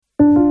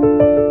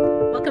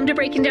to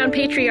Breaking Down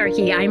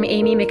Patriarchy. I'm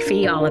Amy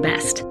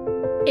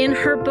McPhee-Allabest. In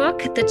her book,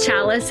 The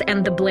Chalice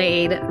and the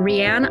Blade,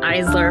 Riane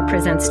Eisler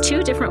presents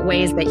two different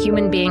ways that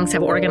human beings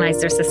have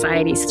organized their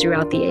societies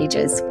throughout the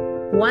ages.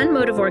 One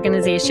mode of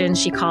organization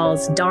she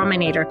calls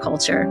dominator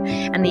culture,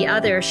 and the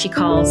other she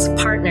calls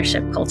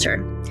partnership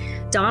culture.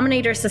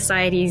 Dominator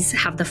societies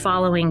have the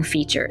following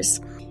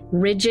features: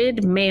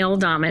 rigid male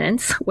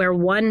dominance, where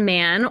one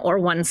man or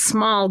one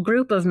small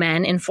group of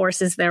men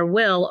enforces their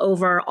will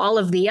over all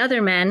of the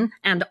other men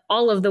and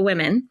all of the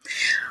women,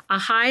 a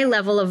high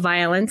level of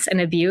violence and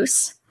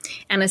abuse,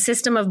 and a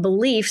system of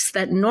beliefs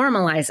that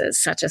normalizes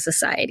such a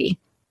society.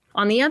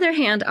 On the other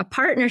hand, a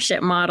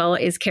partnership model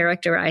is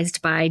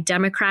characterized by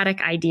democratic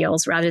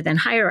ideals rather than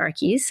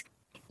hierarchies,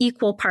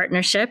 equal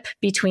partnership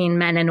between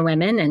men and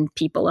women and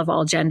people of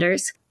all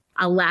genders,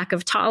 a lack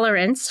of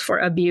tolerance for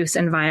abuse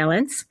and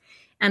violence,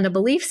 and a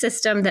belief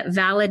system that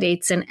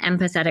validates an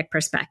empathetic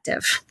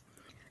perspective.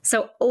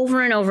 So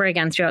over and over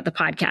again throughout the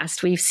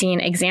podcast, we've seen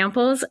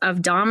examples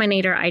of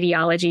dominator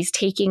ideologies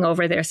taking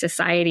over their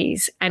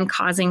societies and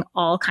causing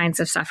all kinds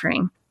of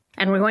suffering.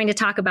 And we're going to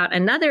talk about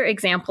another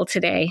example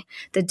today,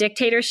 the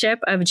dictatorship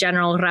of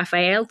General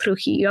Rafael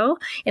Trujillo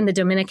in the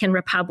Dominican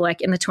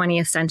Republic in the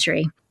 20th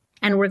century.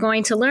 And we're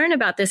going to learn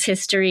about this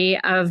history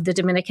of the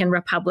Dominican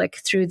Republic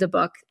through the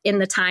book In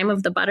the Time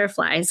of the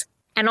Butterflies,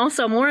 and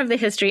also more of the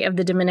history of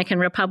the Dominican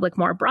Republic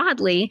more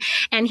broadly.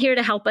 And here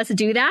to help us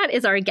do that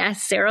is our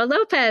guest, Sarah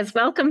Lopez.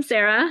 Welcome,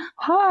 Sarah.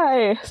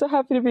 Hi, so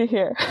happy to be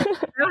here.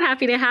 So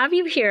happy to have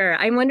you here.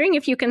 I'm wondering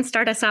if you can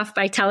start us off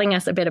by telling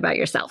us a bit about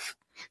yourself.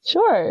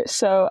 Sure.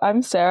 So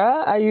I'm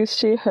Sarah. I use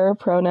she, her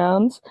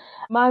pronouns.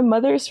 My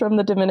mother's from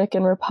the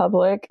Dominican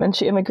Republic, and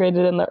she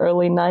immigrated in the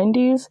early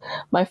 90s.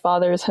 My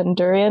father is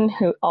Honduran,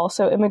 who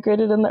also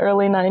immigrated in the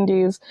early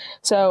 90s.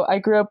 So I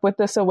grew up with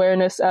this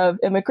awareness of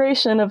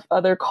immigration, of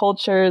other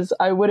cultures.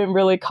 I wouldn't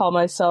really call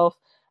myself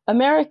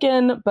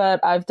American, but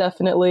I've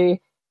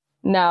definitely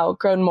now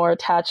grown more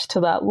attached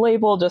to that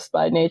label just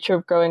by nature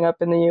of growing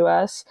up in the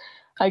US.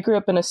 I grew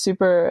up in a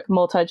super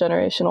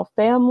multi-generational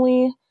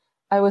family.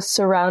 I was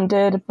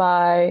surrounded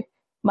by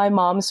my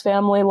mom's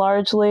family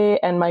largely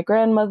and my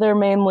grandmother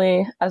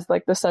mainly as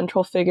like the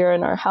central figure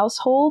in our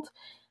household.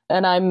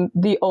 And I'm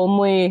the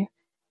only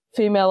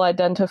female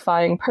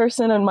identifying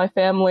person in my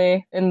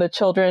family, in the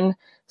children.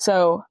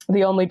 So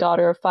the only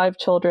daughter of 5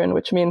 children,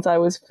 which means I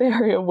was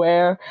very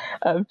aware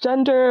of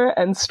gender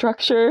and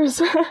structures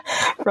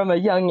from a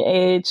young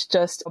age,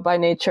 just by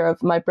nature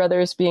of my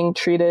brothers being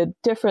treated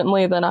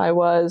differently than I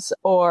was,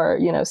 or,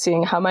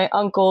 seeing how my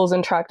uncles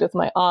interact with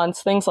my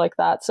aunts, things like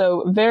that.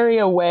 So very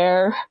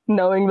aware,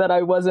 knowing that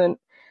I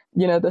wasn't,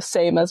 the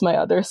same as my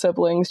other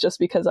siblings just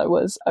because I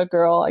was a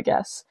girl, I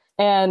guess.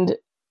 And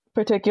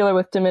particular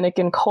with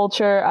Dominican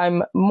culture,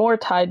 I'm more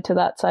tied to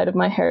that side of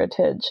my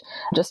heritage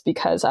just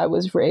because I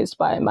was raised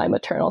by my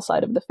maternal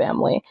side of the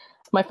family.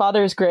 My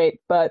father is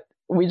great, but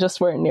we just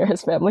weren't near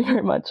his family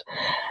very much.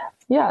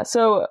 Yeah,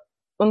 so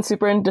one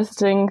super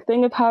interesting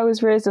thing of how I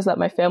was raised is that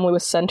my family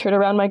was centered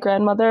around my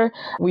grandmother.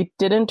 We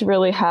didn't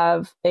really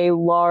have a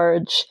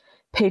large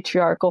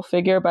patriarchal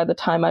figure by the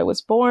time I was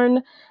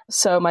born.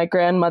 So my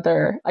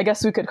grandmother, I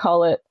guess we could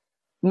call it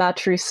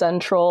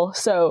matricentral,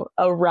 so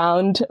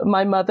around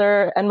my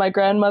mother and my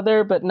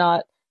grandmother, but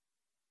not,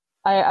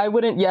 I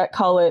wouldn't yet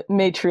call it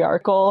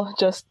matriarchal,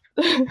 just,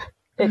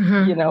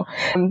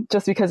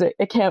 just because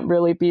it can't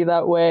really be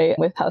that way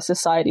with how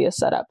society is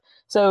set up.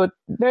 So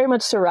very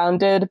much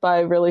surrounded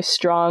by really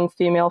strong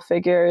female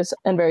figures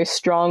and very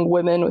strong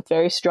women with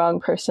very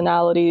strong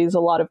personalities. A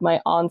lot of my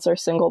aunts are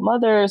single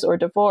mothers or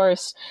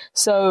divorced.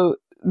 So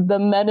the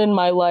men in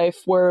my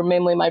life were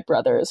mainly my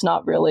brothers,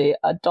 not really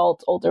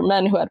adult older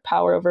men who had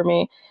power over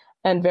me,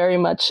 and very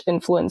much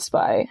influenced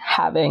by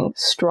having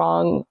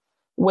strong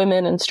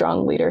women and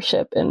strong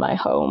leadership in my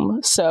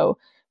home. So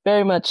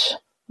very much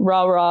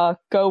rah, rah,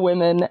 go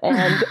women.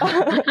 And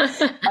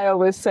I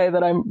always say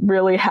that I'm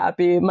really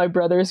happy my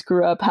brothers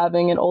grew up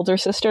having an older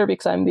sister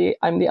because I'm the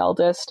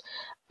eldest,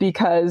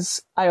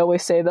 because I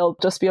always say they'll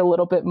just be a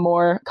little bit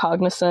more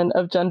cognizant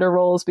of gender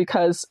roles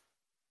because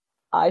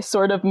I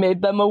sort of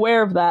made them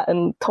aware of that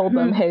and told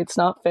them, hey, it's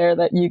not fair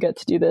that you get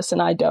to do this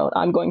and I don't.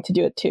 I'm going to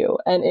do it too.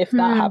 And if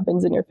that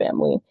happens in your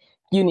family,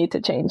 you need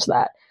to change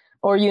that.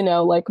 Or,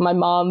 like my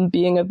mom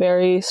being a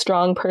very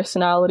strong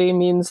personality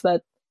means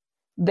that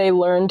they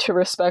learned to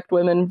respect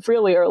women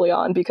really early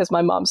on because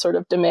my mom sort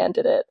of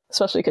demanded it,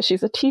 especially because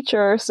she's a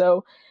teacher.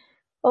 So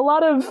a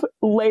lot of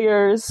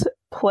layers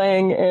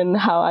playing in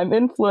how I'm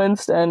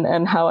influenced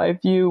and how I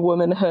view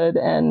womanhood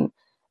and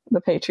the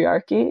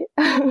patriarchy.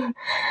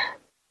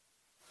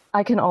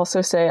 I can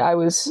also say I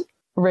was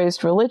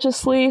raised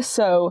religiously,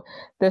 so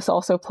this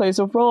also plays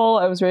a role.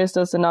 I was raised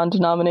as a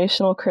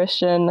non-denominational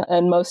Christian,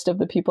 and most of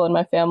the people in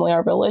my family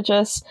are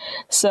religious,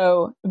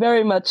 so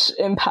very much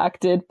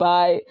impacted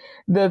by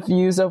the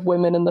views of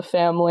women in the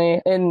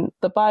family in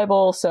the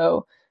Bible,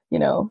 so,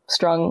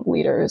 strong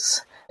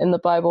leaders in the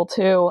Bible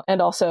too,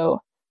 and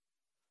also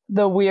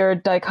the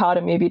weird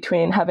dichotomy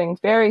between having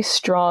very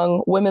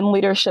strong women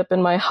leadership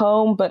in my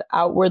home, but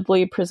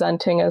outwardly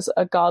presenting as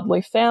a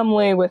godly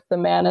family with the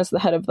man as the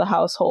head of the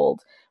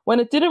household, when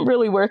it didn't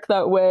really work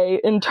that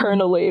way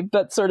internally,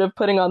 but sort of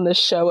putting on this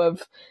show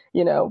of,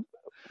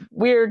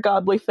 we're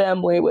godly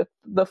family with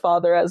the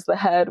father as the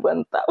head,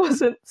 when that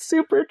wasn't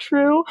super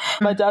true.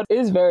 My dad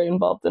is very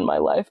involved in my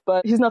life,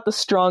 but he's not the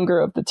stronger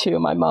of the two.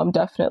 My mom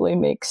definitely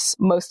makes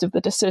most of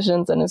the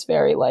decisions and is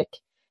very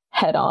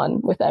head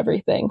on with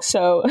everything.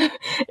 So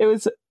it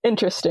was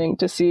interesting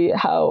to see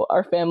how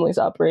our families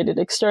operated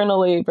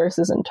externally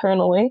versus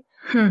internally.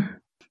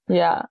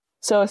 Yeah.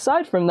 So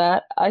aside from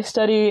that, I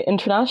study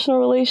international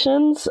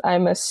relations.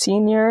 I'm a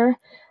senior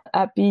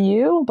at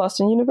BU,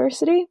 Boston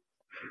University.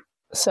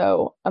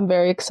 So I'm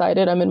very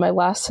excited. I'm in my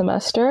last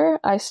semester.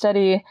 I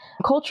study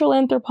cultural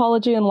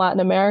anthropology in Latin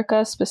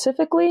America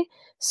specifically.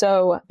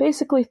 So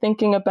basically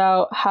thinking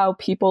about how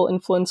people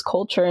influence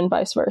culture and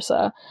vice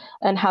versa,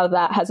 and how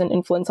that has an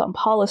influence on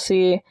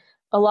policy.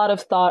 A lot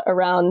of thought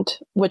around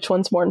which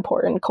one's more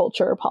important,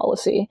 culture or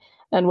policy,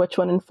 and which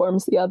one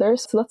informs the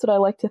others. So that's what I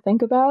like to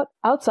think about.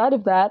 Outside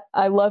of that,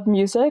 I love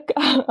music.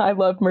 I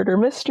love murder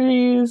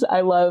mysteries.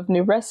 I love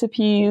new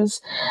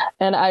recipes.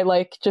 And I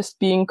like just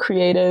being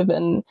creative.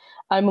 And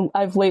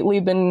I've lately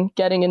been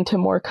getting into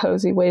more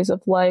cozy ways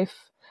of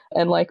life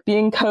and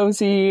being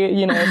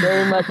cozy,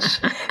 very much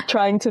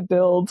trying to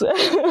build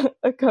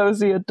a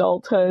cozy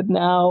adulthood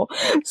now.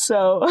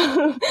 So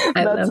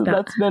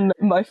that's been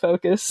my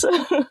focus.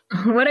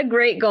 What a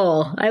great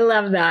goal. I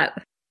love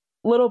that.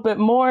 Little bit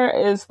more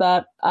is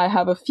that I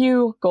have a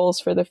few goals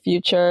for the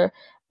future,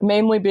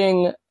 mainly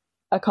being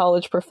a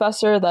college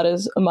professor. That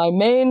is my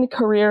main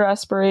career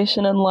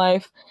aspiration in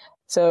life.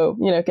 So,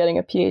 getting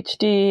a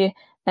Ph.D.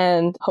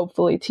 and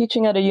hopefully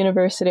teaching at a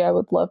university. I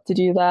would love to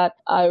do that.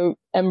 I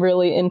am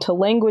really into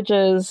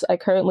languages. I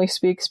currently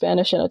speak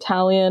Spanish and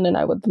Italian, and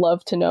I would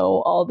love to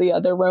know all the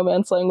other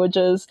Romance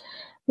languages.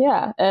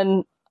 Yeah.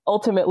 And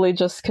ultimately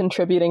just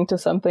contributing to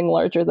something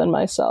larger than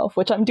myself,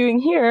 which I'm doing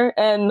here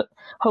and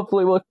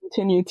hopefully will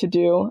continue to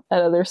do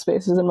at other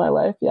spaces in my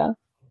life. Yeah.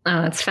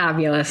 Oh, it's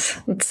fabulous.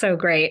 It's so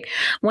great.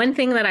 One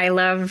thing that I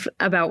love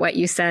about what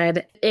you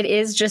said, it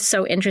is just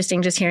so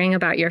interesting just hearing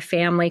about your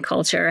family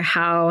culture,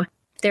 how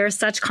there are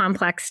such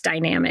complex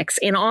dynamics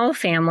in all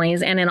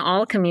families and in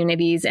all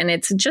communities. And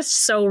it's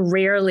just so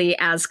rarely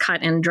as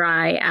cut and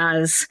dry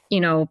as,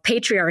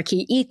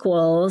 patriarchy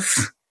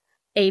equals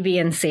A, B,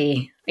 and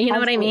C. You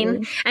know Absolutely. What I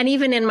mean? And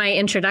even in my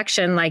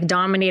introduction,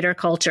 dominator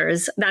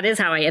cultures, that is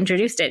how I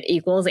introduced it,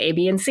 equals A,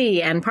 B, and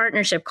C, and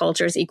partnership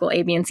cultures equal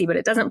A, B, and C, but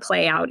it doesn't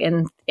play out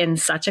in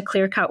such a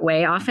clear-cut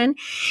way often.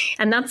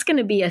 And that's going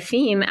to be a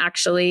theme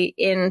actually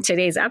in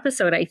today's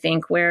episode, I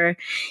think, where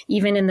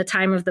even in The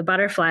Time of the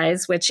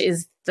Butterflies, which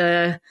is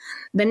the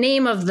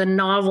name of the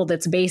novel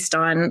that's based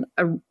on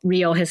a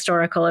real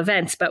historical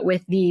events, but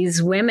with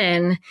these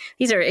women,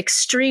 these are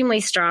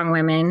extremely strong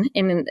women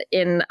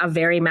in a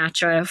very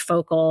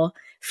matrifocal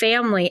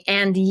family,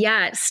 and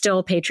yet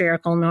still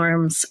patriarchal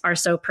norms are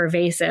so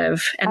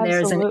pervasive, and Absolutely.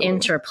 There's an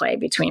interplay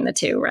between the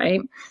two,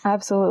 right?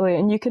 Absolutely.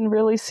 And you can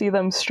really see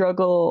them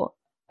struggle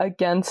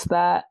against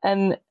that,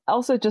 and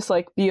also just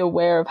be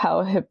aware of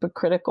how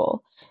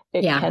hypocritical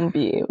it can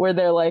be, where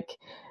they're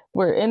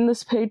we're in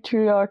this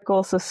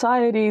patriarchal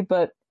society,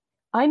 but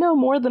I know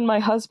more than my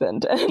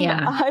husband, and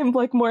I'm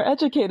more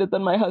educated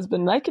than my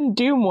husband, and I can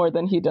do more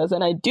than he does,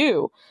 and I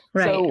do.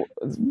 Right.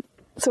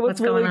 So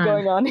what's really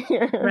going on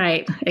here?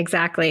 Right,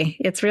 exactly.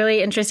 It's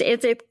really interesting.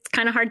 It's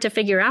kind of hard to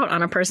figure out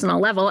on a personal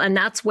level. And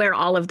that's where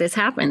all of this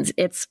happens.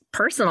 It's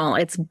personal.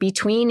 It's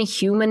between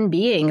human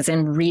beings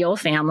in real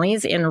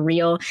families,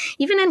 even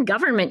in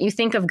government. You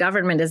think of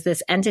government as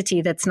this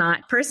entity that's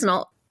not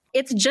personal.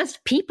 It's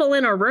just people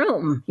in a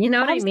room. You know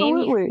what Absolutely.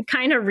 I mean? You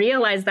kind of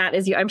realize that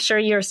I'm sure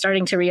you're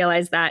starting to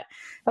realize that.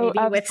 Maybe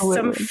with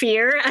some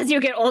fear as you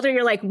get older,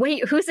 you're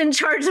wait, who's in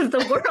charge of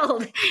the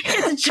world?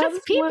 It's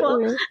just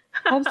people.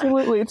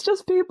 Absolutely. It's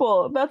just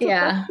people.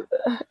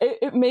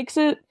 It makes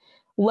it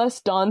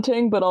less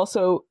daunting, but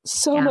also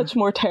so much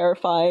more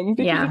terrifying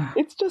because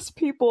it's just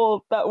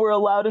people that were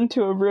allowed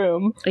into a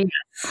room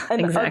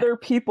and other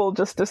people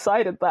just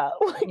decided that.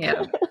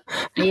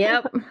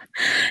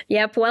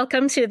 Yep.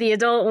 Welcome to the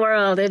adult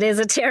world. It is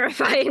a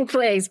terrifying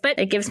place, but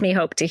it gives me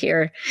hope to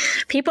hear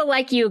people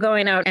like you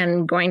going out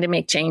and going to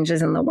make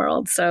changes in the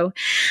world. So,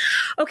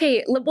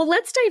 okay, well,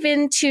 let's dive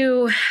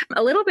into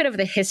a little bit of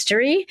the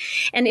history.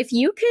 And if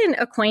you can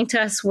acquaint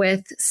us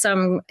with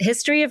some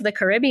history of the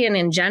Caribbean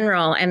in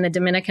general and the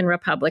Dominican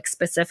Republic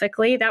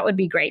specifically, that would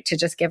be great to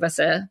just give us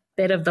a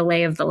bit of the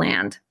lay of the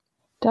land.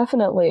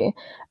 Definitely.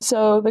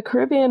 So the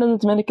Caribbean and the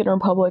Dominican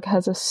Republic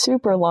has a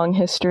super long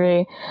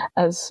history,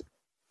 as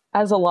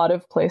as a lot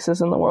of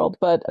places in the world,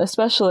 but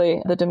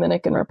especially the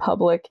Dominican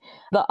Republic.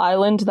 The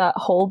island that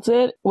holds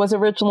it was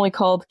originally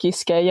called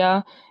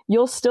Quisqueya.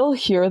 You'll still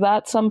hear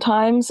that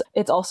sometimes.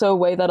 It's also a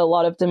way that a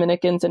lot of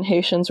Dominicans and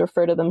Haitians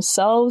refer to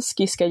themselves,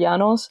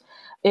 Quisqueyanos.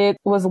 It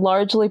was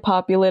largely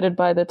populated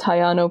by the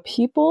Taino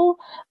people,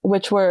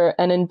 which were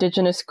an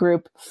indigenous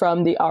group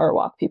from the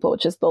Arawak people,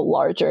 which is the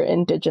larger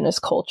indigenous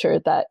culture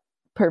that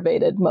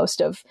pervaded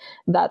most of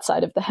that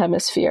side of the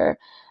hemisphere.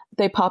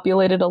 They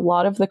populated a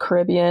lot of the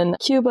Caribbean,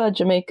 Cuba,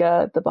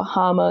 Jamaica, the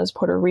Bahamas,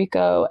 Puerto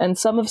Rico, and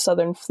some of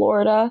southern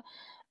Florida.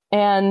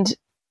 And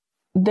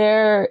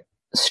their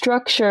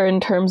structure in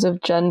terms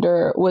of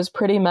gender was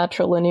pretty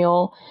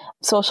matrilineal.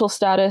 Social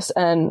status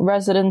and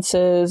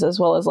residences, as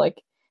well as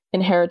like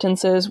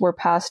inheritances, were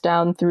passed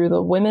down through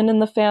the women in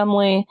the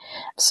family.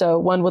 So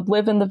one would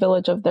live in the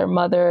village of their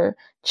mother.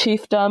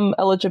 Chiefdom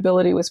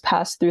eligibility was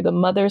passed through the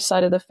mother's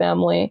side of the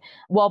family.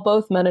 While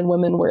both men and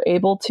women were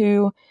able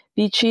to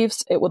be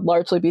chiefs, it would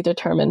largely be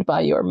determined by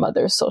your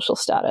mother's social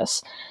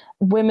status.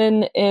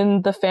 Women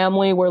in the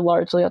family were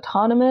largely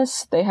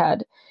autonomous. They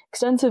had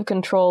extensive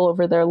control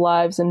over their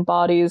lives and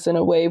bodies in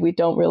a way we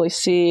don't really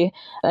see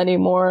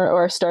anymore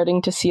or are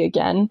starting to see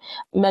again.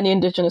 Many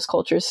indigenous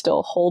cultures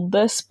still hold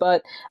this,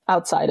 but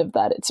outside of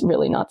that, it's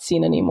really not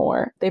seen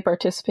anymore. They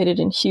participated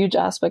in huge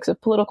aspects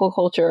of political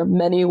culture.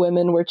 Many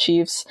women were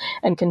chiefs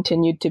and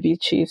continued to be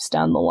chiefs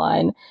down the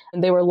line.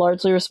 And they were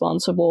largely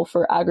responsible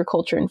for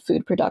agriculture and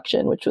food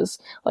production, which was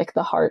like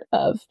the heart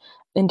of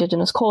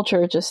indigenous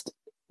culture, just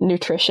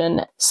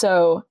nutrition.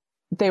 So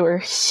they were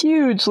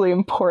hugely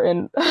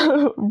important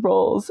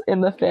roles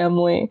in the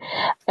family.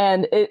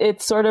 And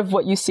it's sort of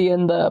what you see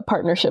in the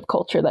partnership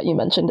culture that you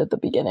mentioned at the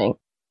beginning.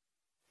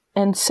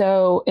 And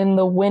so in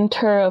the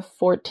winter of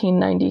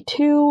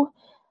 1492,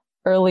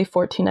 early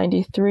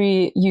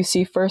 1493, you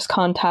see first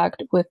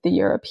contact with the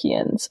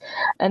Europeans.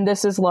 And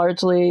this is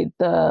largely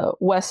the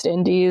West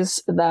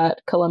Indies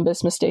that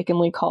Columbus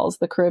mistakenly calls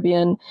the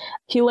Caribbean.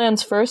 He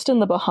lands first in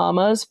the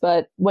Bahamas,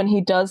 but when he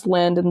does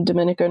land in the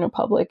Dominican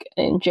Republic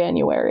in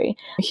January,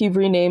 he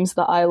renames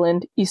the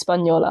island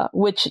Hispaniola,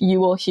 which you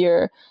will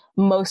hear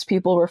most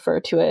people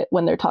refer to it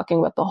when they're talking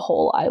about the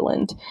whole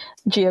island,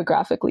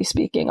 geographically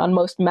speaking. On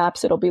most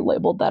maps, it'll be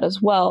labeled that as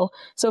well.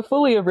 So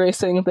fully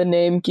erasing the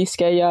name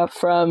Quisqueya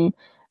from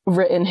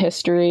written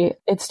history.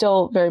 It's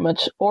still very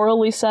much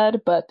orally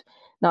said, but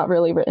not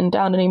really written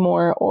down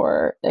anymore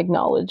or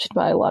acknowledged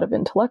by a lot of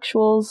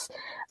intellectuals.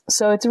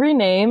 So it's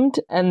renamed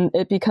and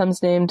it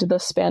becomes named the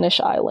Spanish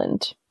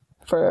Island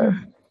for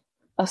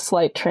a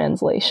slight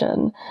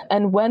translation.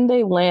 And when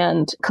they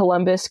land,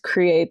 Columbus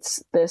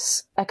creates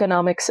this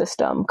economic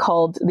system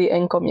called the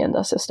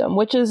encomienda system,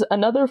 which is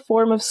another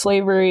form of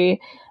slavery.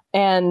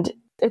 And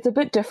it's a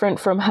bit different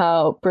from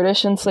how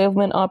British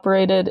enslavement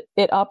operated.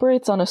 It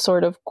operates on a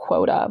sort of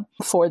quota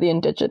for the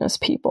indigenous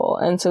people.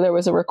 And so there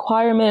was a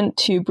requirement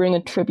to bring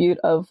a tribute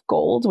of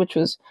gold, which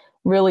was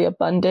really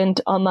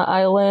abundant on the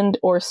island,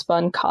 or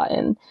spun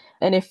cotton.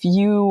 And if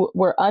you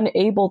were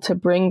unable to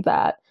bring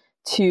that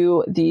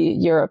to the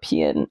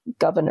European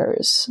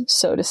governors,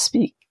 so to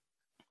speak,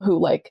 who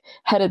like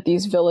headed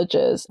these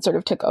villages, sort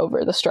of took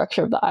over the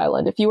structure of the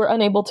island. If you were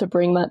unable to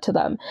bring that to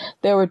them,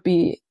 there would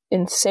be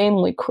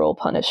insanely cruel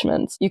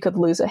punishments. You could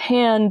lose a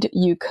hand,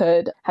 you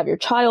could have your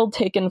child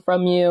taken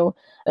from you.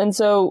 And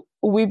so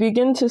we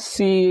begin to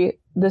see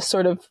this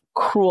sort of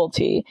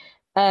cruelty,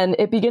 and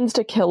it begins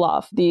to kill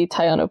off the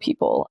Taino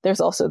people.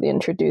 There's also the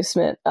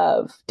introducement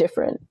of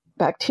different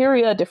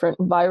bacteria, different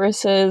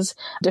viruses,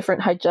 different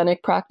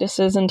hygienic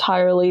practices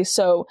entirely.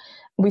 So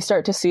we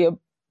start to see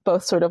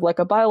both sort of like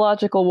a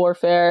biological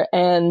warfare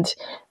and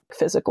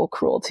physical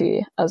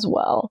cruelty as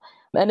well.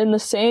 And in the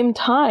same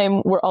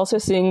time, we're also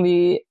seeing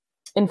the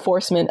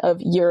enforcement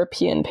of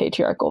European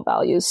patriarchal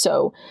values.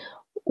 So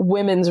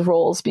women's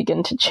roles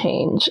begin to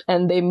change,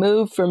 and they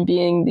move from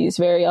being these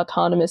very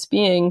autonomous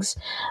beings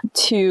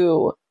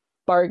to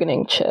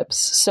bargaining chips.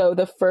 So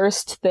the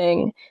first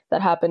thing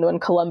that happened when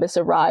Columbus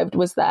arrived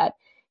was that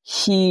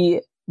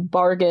he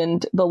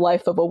bargained the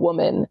life of a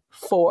woman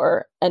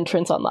for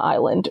entrance on the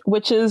island,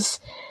 which is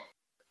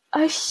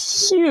a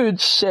huge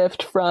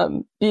shift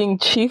from being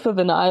chief of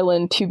an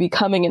island to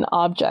becoming an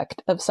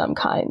object of some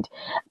kind.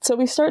 So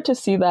we start to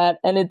see that,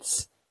 and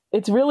it's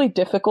really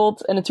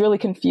difficult and it's really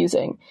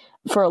confusing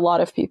for a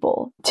lot of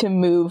people to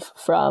move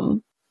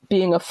from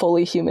being a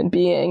fully human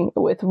being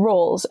with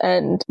roles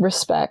and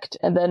respect,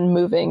 and then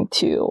moving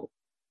to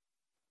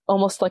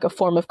almost like a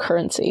form of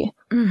currency.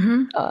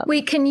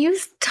 Wait, can you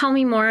tell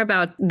me more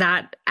about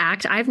that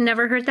act? I've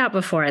never heard that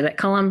before, that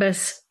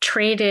Columbus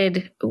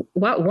traded,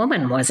 what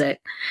woman was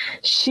it?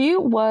 She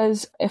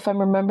was, if I'm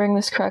remembering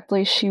this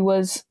correctly, she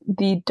was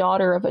the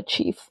daughter of a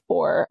chief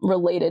or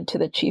related to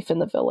the chief in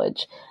the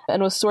village,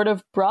 and was sort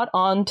of brought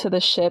onto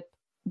the ship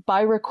by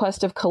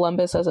request of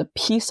Columbus as a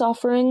peace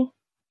offering.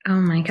 Oh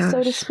my gosh.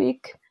 So to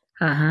speak.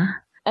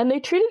 And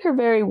they treated her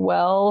very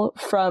well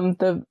from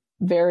the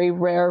very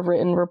rare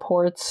written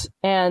reports.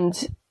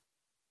 And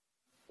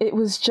it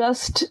was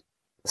just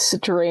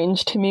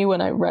strange to me when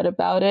I read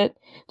about it,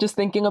 just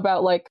thinking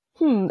about like,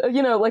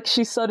 like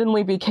she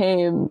suddenly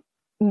became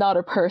not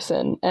a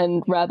person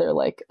and rather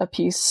like a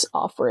peace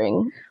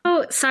offering.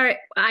 Oh, sorry.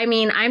 I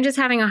mean, I'm just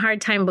having a hard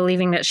time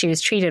believing that she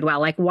was treated well.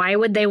 Like, why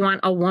would they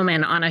want a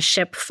woman on a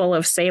ship full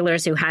of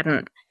sailors who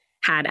hadn't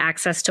had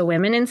access to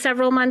women in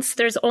several months?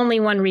 There's only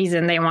one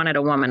reason they wanted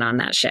a woman on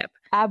that ship.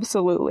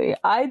 Absolutely.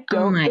 I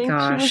don't think she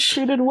was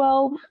treated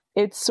well.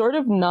 It's sort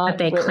of not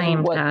they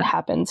claimed what that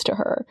happens to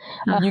her.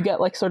 You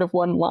get like sort of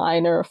one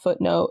line or a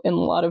footnote in a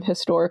lot of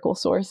historical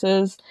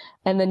sources,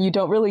 and then you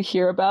don't really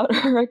hear about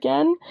her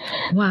again,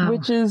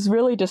 which is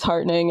really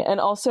disheartening and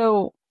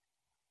also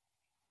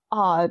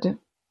odd,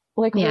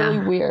 like really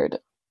weird.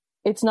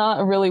 It's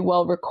not really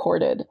well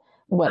recorded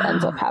what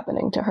ends up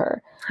happening to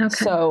her.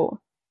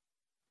 So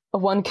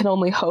one can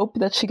only hope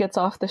that she gets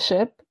off the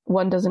ship.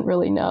 One doesn't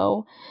really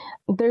know.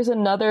 There's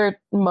another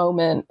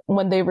moment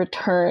when they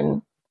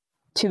return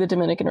to the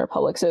Dominican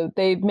Republic. So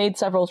they made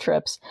several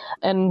trips,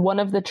 and one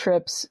of the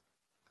trips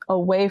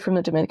away from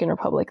the Dominican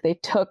Republic, they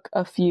took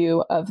a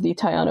few of the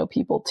Taino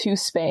people to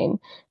Spain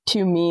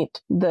to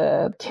meet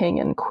the king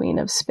and queen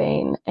of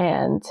Spain.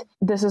 And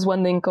this is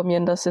when the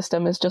encomienda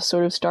system is just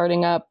sort of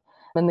starting up,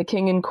 and the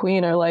king and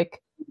queen are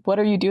like, what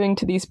are you doing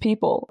to these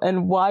people?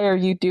 And why are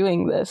you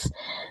doing this?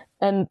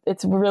 And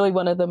it's really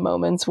one of the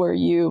moments where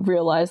you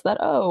realize that,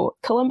 oh,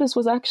 Columbus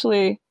was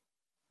actually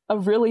a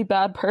really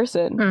bad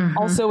person,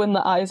 also in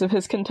the eyes of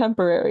his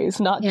contemporaries,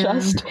 not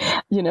just,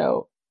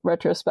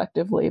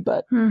 retrospectively,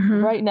 but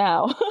right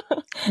now.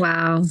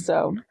 Wow.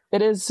 So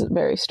it is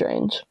very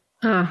strange.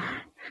 Oh.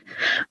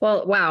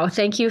 Well, wow.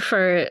 Thank you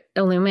for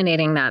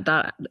illuminating that.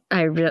 That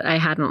I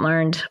hadn't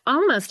learned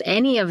almost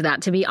any of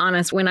that, to be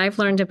honest. When I've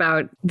learned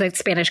about the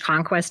Spanish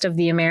conquest of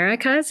the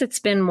Americas, it's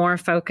been more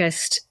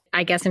focused,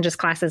 I guess, in just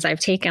classes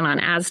I've taken on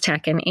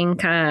Aztec and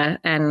Inca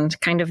and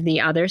kind of the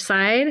other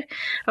side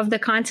of the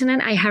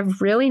continent. I have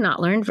really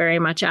not learned very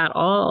much at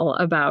all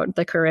about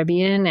the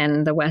Caribbean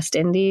and the West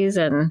Indies,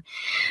 and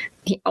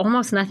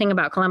almost nothing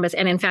about Columbus.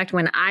 And in fact,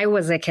 when I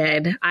was a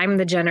kid, I'm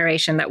the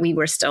generation that we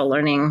were still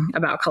learning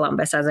about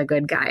Columbus as a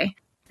good guy.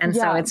 And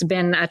so it's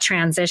been a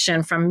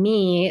transition from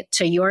me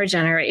to your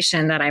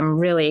generation that I'm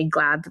really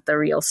glad that the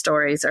real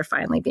stories are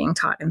finally being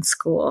taught in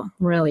school.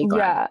 Really glad.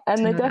 Yeah,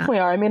 and they definitely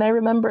are. I mean, I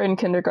remember in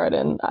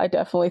kindergarten, I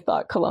definitely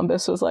thought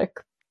Columbus was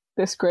like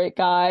this great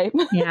guy.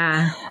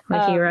 Yeah,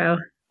 the hero.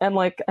 And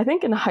like, I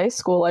think in high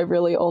school, I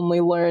really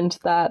only learned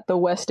that the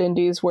West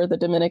Indies were the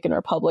Dominican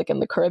Republic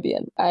and the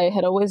Caribbean. I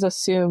had always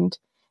assumed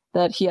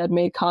that he had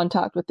made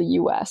contact with the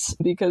U.S.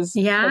 because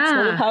that's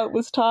sort of how it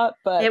was taught.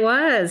 But it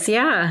was,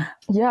 yeah.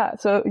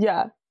 So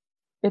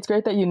it's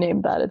great that you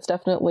named that. It's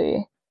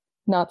definitely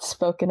not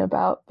spoken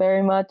about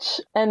very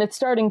much. And it's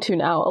starting to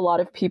now. A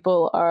lot of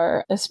people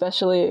are,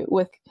 especially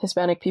with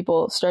Hispanic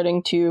people,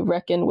 starting to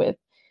reckon with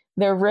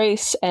their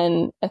race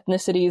and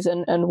ethnicities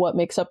and what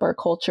makes up our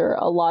culture.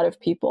 A lot of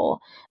people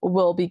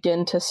will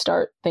begin to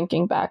start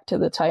thinking back to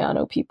the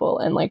Taino people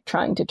and like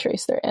trying to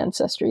trace their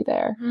ancestry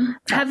there.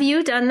 Have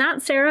you done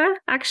that, Sarah,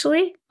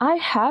 actually? I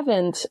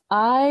haven't.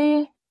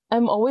 I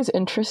am always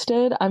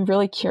interested. I'm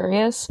really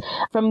curious.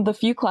 From the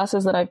few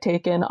classes that I've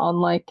taken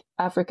on like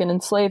African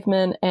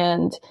enslavement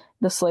and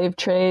the slave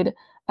trade,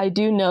 I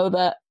do know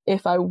that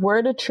if I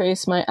were to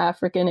trace my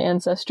African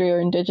ancestry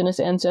or indigenous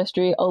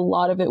ancestry, a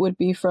lot of it would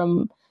be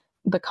from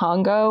the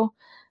Congo.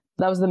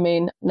 That was the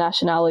main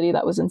nationality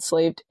that was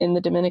enslaved in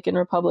the Dominican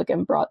Republic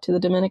and brought to the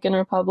Dominican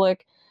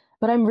Republic.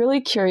 But I'm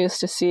really curious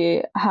to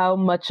see how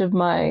much of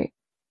my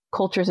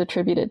culture is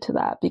attributed to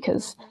that,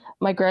 because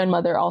my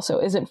grandmother also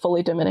isn't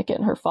fully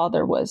Dominican. Her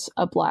father was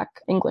a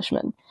Black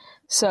Englishman.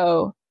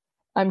 So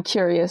I'm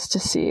curious to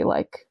see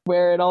like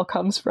where it all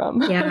comes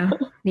from.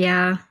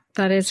 Yeah.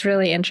 That is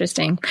really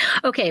interesting.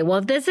 Okay, well,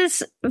 this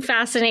is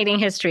fascinating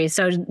history.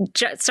 So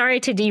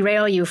sorry to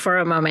derail you for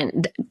a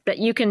moment, but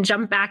you can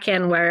jump back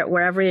in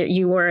wherever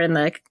you were on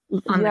the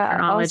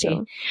chronology.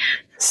 Awesome.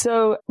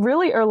 So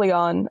really early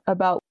on,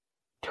 about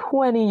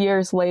 20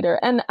 years later,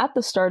 and at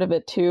the start of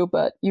it too,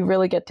 but you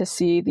really get to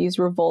see these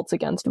revolts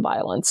against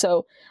violence.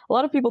 So a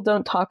lot of people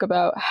don't talk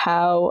about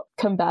how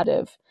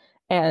combative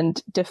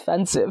and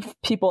defensive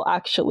people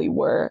actually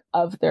were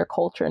of their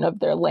culture and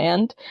of their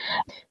land.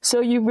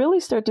 So you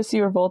really start to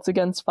see revolts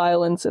against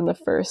violence in the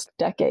first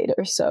decade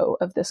or so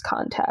of this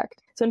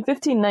contact. So in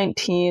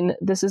 1519,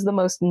 this is the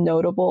most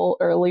notable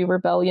early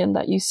rebellion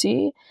that you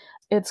see.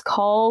 It's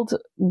called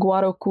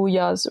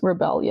Guarocuya's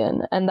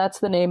Rebellion, and that's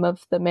the name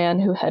of the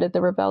man who headed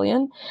the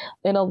rebellion.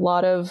 In a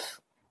lot of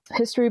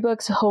history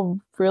books,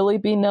 he'll really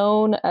be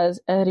known as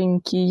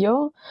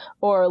Enriquillo,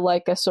 or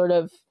like a sort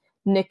of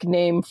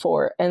nickname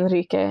for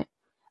Enrique,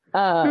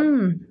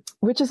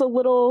 which is a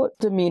little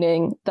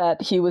demeaning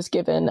that he was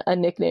given a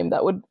nickname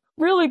that would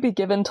really be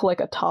given to like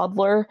a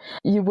toddler.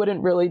 You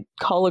wouldn't really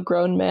call a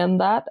grown man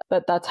that,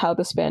 but that's how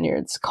the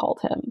Spaniards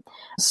called him.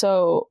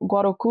 So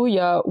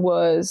Guarocuya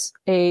was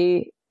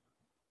a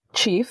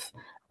chief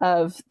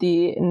of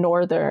the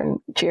northern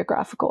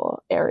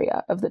geographical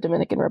area of the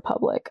Dominican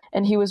Republic.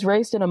 And he was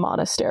raised in a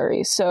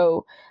monastery.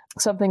 So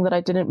something that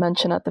I didn't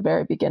mention at the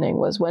very beginning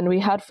was when we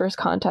had first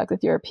contact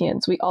with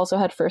Europeans, we also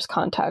had first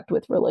contact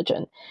with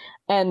religion.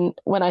 And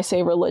when I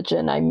say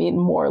religion, I mean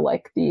more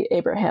like the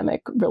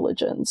Abrahamic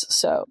religions,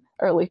 so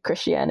early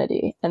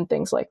Christianity and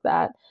things like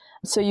that.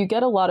 So you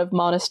get a lot of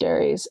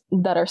monasteries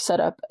that are set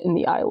up in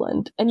the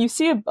island. And you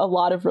see a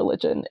lot of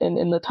religion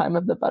in the time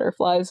of the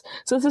butterflies.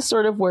 So this is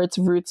sort of where its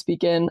roots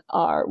begin,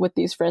 are with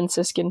these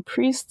Franciscan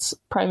priests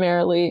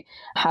primarily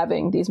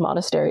having these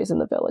monasteries in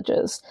the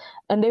villages.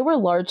 And they were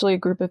largely a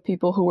group of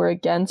people who were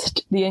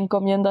against the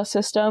encomienda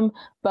system,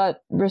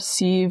 but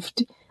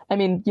received... I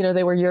mean,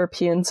 they were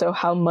European, so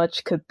how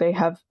much could they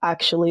have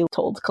actually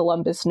told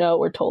Columbus no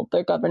or told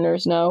their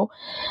governors no?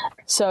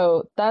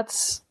 So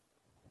that's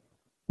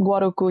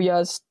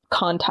Guarocuya's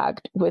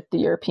contact with the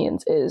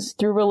Europeans, is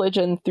through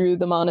religion, through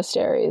the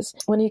monasteries.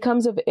 When he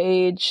comes of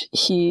age,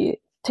 he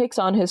takes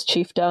on his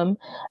chiefdom,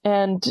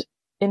 and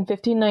in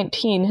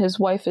 1519, his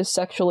wife is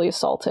sexually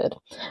assaulted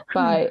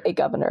by a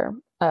governor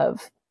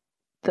of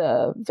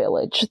the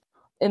village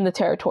in the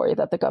territory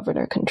that the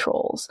governor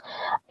controls.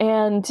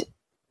 And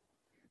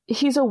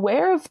he's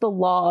aware of the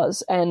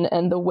laws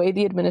and the way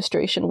the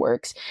administration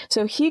works.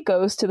 So he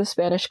goes to the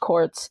Spanish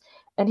courts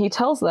and he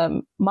tells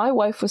them, my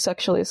wife was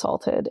sexually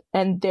assaulted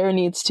and there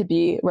needs to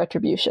be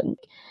retribution.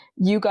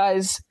 You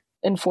guys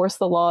enforce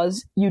the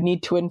laws. You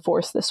need to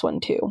enforce this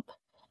one too.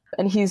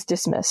 And he's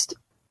dismissed.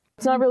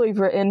 It's not really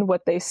written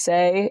what they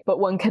say, but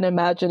one can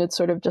imagine it's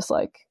sort of just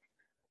like,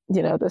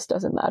 this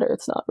doesn't matter.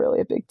 It's not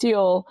really a big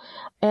deal.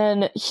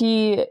 And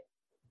he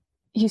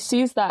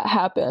sees that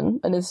happen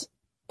and is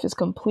just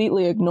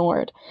completely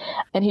ignored,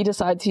 and he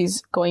decides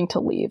he's going to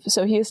leave.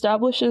 So he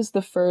establishes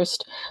the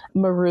first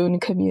Maroon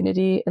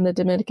community in the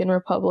Dominican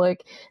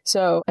Republic.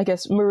 So I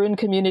guess Maroon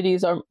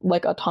communities are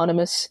like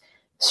autonomous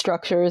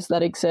structures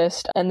that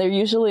exist, and they're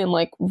usually in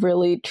like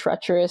really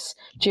treacherous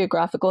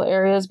geographical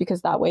areas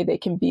because that way they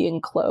can be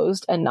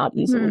enclosed and not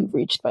easily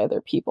reached by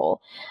other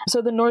people.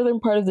 So the northern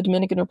part of the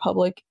Dominican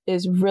Republic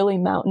is really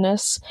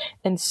mountainous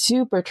and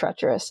super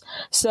treacherous.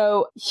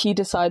 So he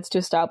decides to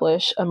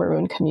establish a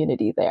Maroon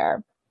community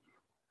there.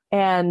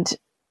 And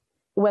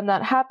when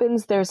that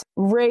happens, there's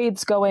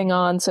raids going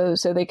on. So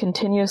they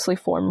continuously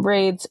form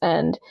raids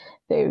and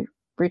they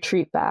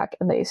retreat back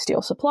and they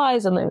steal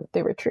supplies and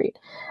they retreat.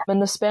 And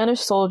the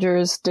Spanish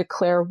soldiers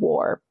declare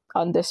war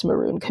on this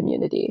Maroon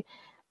community,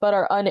 but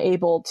are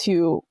unable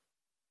to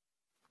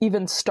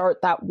even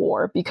start that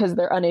war because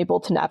they're unable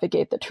to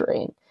navigate the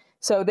terrain.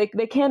 So they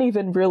can't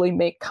even really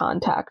make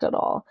contact at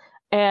all.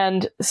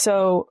 And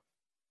so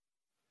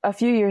a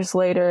few years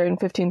later in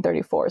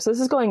 1534, so this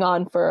is going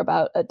on for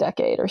about a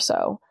decade or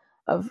so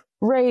of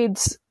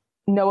raids,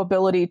 no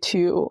ability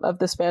of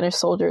the Spanish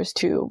soldiers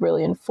to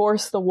really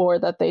enforce the war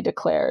that they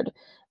declared.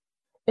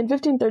 In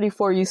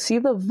 1534, you see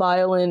the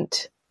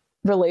violent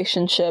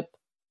relationship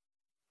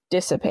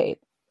dissipate.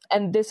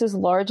 And this is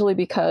largely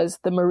because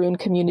the Maroon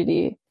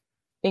community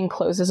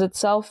encloses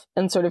itself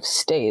and sort of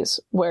stays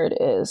where it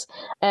is.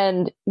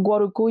 And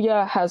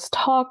Guarocuya has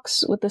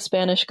talks with the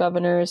Spanish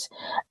governors,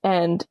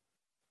 and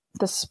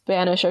the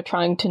Spanish are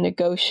trying to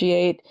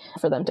negotiate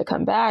for them to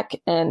come back.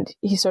 And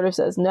he sort of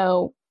says,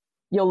 no,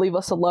 you'll leave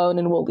us alone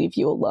and we'll leave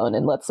you alone,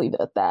 and let's leave it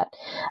at that.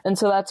 And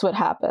so that's what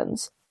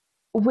happens.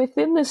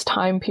 Within this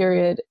time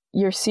period,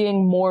 you're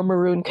seeing more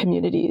Maroon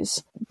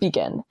communities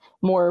begin.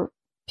 More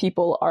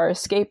people are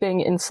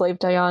escaping. Enslaved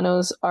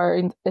Dianos are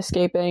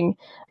escaping.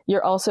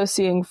 You're also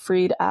seeing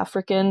freed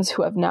Africans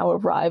who have now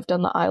arrived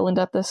on the island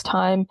at this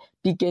time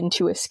begin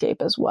to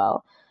escape as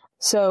well.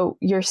 So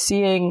you're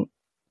seeing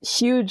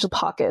huge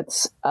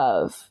pockets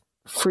of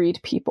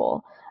freed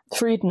people,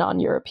 freed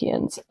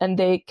non-Europeans, and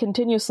they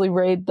continuously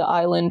raid the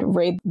island,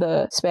 raid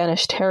the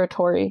Spanish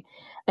territory,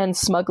 and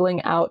smuggling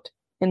out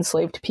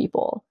enslaved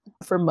people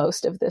for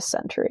most of this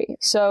century.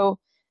 So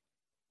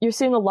you're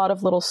seeing a lot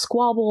of little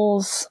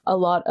squabbles, a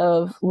lot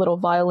of little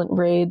violent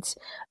raids,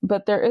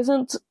 but there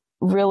isn't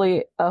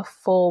really a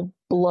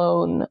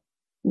full-blown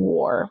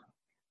war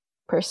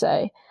per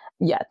se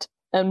yet.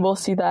 And we'll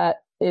see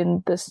that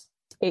in this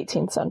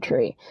 18th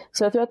century.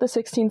 So throughout the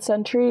 16th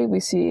century, we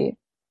see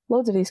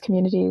loads of these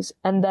communities.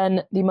 And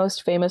then the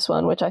most famous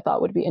one, which I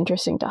thought would be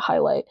interesting to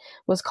highlight,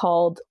 was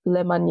called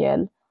Le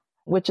Maniel,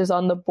 which is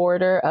on the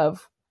border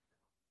of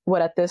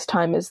what at this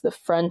time is the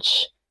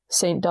French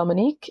Saint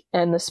Dominique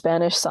and the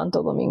Spanish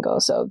Santo Domingo.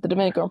 So the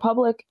Dominican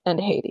Republic and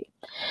Haiti.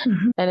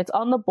 And it's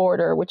on the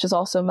border, which is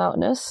also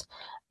mountainous.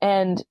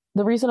 And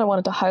the reason I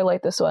wanted to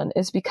highlight this one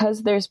is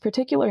because there's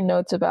particular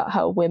notes about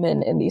how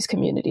women in these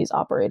communities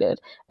operated.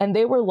 And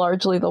they were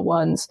largely the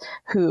ones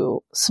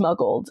who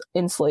smuggled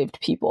enslaved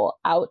people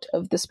out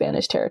of the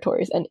Spanish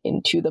territories and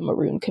into the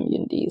Maroon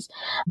communities.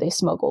 They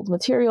smuggled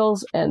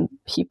materials and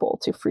people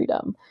to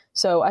freedom.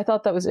 So I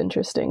thought that was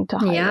interesting to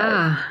highlight.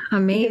 Yeah,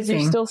 amazing. Because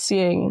you're still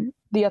seeing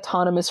the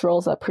autonomous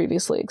roles that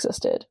previously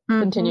existed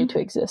continue to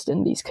exist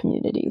in these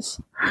communities.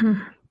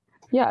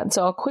 Yeah, and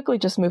so I'll quickly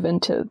just move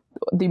into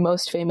the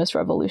most famous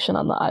revolution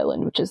on the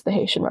island, which is the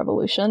Haitian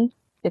Revolution.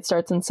 It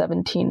starts in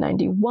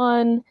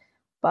 1791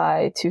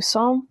 by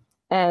Toussaint,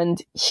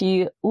 and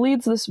he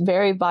leads this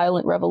very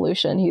violent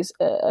revolution. He's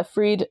a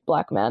freed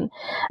Black man,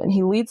 and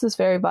he leads this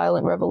very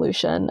violent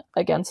revolution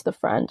against the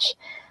French.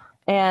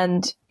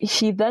 And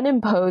he then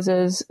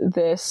imposes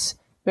this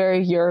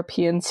very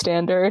European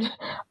standard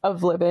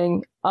of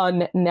living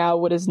on now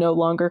what is no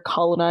longer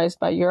colonized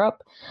by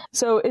Europe.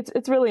 So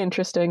it's really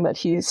interesting that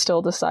he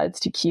still decides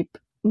to keep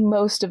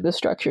most of the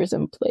structures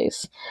in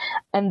place.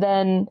 And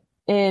then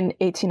in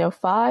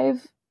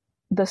 1805,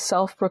 the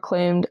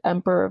self-proclaimed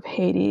Emperor of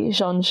Haiti,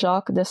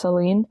 Jean-Jacques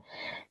Dessalines,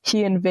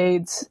 he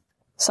invades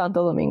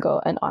Santo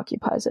Domingo and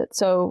occupies it.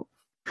 So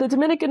the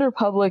Dominican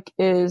Republic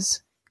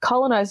is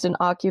colonized and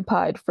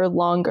occupied for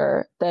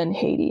longer than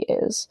Haiti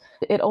is.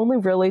 It only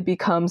really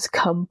becomes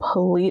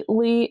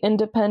completely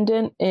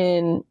independent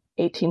in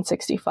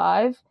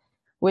 1865,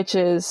 which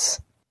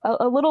is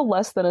a little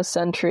less than a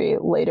century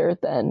later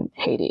than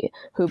Haiti,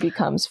 who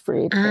becomes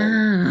freed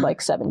in like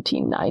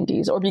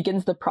 1790s, or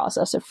begins the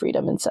process of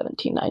freedom in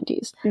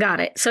 1790s. Got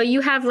it. So you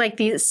have like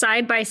these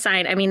side by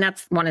side. I mean,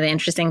 that's one of the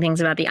interesting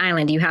things about the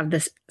island. You have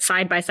this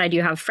side by side.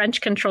 You have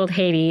French controlled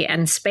Haiti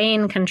and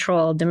Spain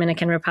controlled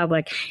Dominican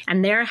Republic,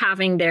 and they're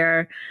having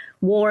their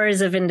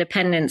wars of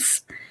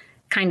independence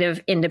kind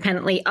of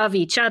independently of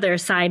each other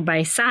side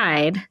by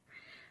side.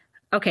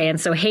 Okay,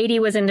 and so Haiti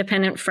was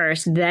independent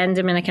first, then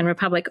Dominican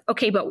Republic.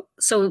 Okay, but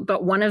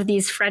one of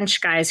these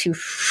French guys who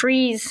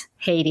frees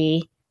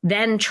Haiti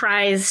then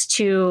tries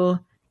to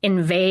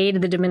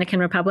invade the Dominican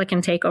Republic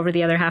and take over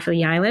the other half of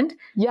the island?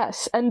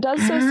 Yes, and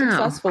does so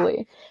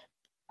successfully.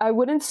 I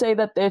wouldn't say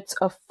that it's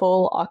a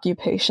full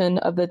occupation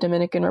of the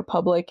Dominican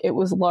Republic. It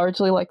was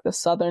largely like the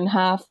southern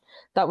half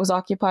that was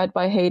occupied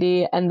by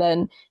Haiti, and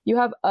then you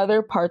have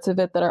other parts of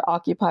it that are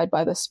occupied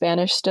by the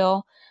Spanish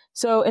still.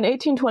 So in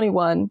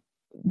 1821,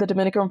 the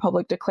Dominican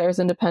Republic declares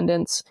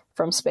independence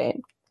from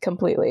Spain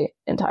completely,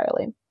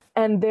 entirely.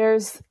 And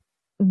there's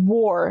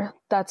war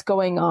that's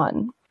going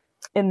on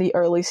in the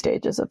early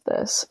stages of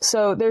this.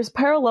 So there's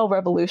parallel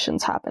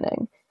revolutions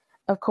happening.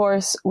 Of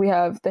course, we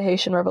have the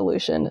Haitian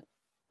Revolution,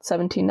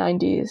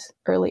 1790s,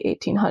 early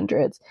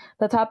 1800s.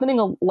 That's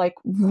happening like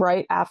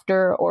right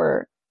after,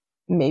 or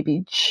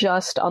maybe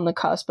just on the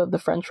cusp of the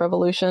French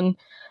Revolution.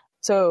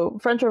 So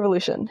French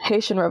Revolution,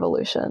 Haitian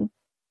Revolution.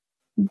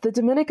 The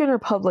Dominican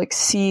Republic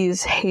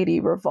sees Haiti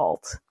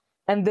revolt.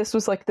 And this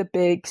was like the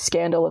big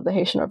scandal of the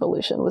Haitian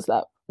Revolution, was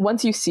that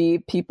once you see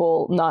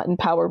people not in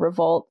power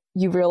revolt,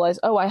 you realize,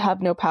 oh, I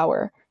have no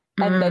power.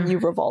 And then you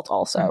revolt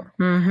also.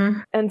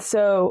 Mm-hmm. And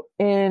so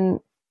in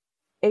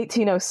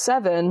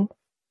 1807,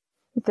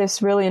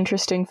 this really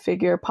interesting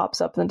figure pops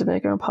up in the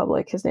Dominican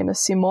Republic. His name is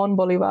Simón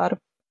Bolívar.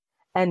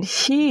 And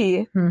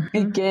he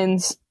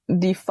begins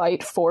the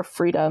fight for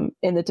freedom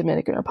in the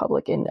Dominican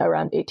Republic in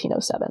around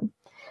 1807.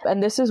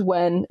 And this is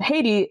when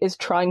Haiti is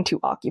trying to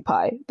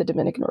occupy the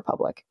Dominican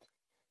Republic.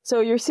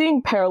 So you're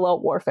seeing parallel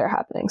warfare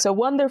happening. So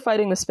one, they're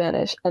fighting the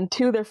Spanish, and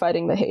two, they're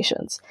fighting the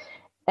Haitians.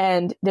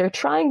 And they're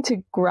trying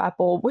to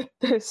grapple with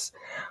this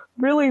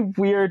really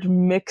weird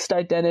mixed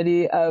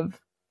identity of,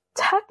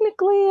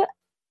 technically,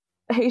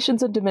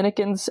 Haitians and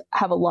Dominicans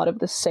have a lot of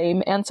the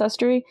same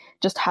ancestry,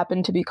 just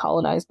happen to be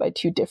colonized by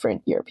two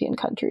different European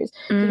countries.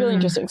 It's really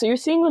interesting. So you're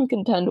seeing them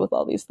contend with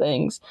all these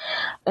things.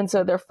 And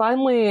so they're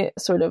finally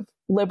sort of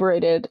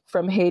liberated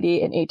from Haiti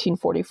in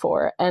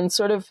 1844. And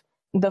sort of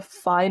the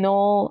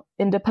final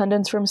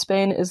independence from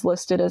Spain is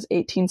listed as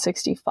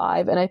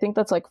 1865. And I think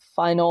that's like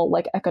final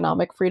like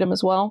economic freedom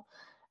as well,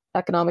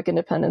 economic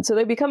independence. So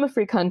they become a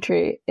free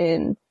country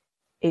in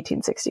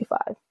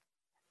 1865.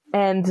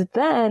 And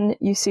then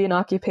you see an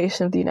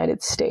occupation of the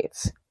United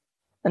States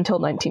until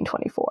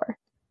 1924,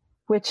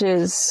 which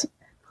is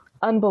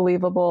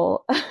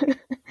unbelievable.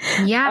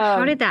 Yeah,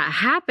 how did that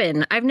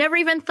happen? I've never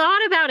even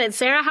thought about it,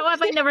 Sarah. How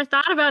have I never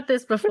thought about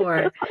this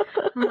before?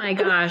 Oh my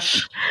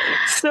gosh.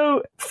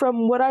 So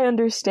from what I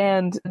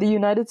understand, the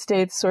United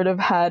States sort of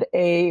had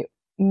a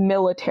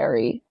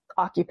military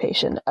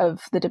occupation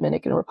of the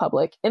Dominican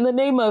Republic in the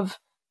name of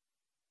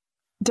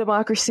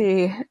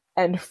democracy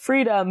and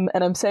freedom,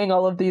 and I'm saying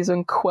all of these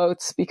in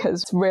quotes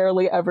because it's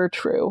rarely ever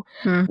true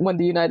when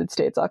the United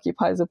States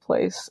occupies a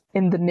place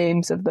in the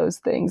names of those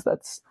things.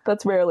 That's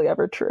rarely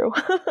ever true.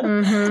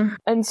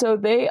 And so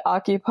they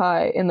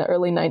occupy in the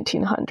early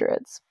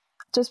 1900s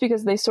just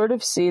because they sort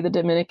of see the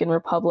Dominican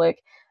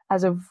Republic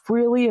as a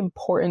really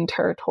important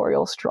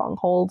territorial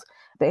stronghold.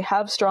 They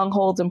have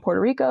strongholds in Puerto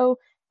Rico.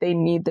 They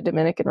need the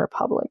Dominican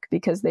Republic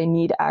because they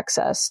need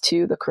access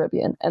to the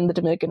Caribbean, and the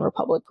Dominican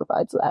Republic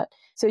provides that.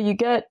 So you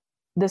get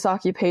this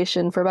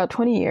occupation for about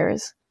 20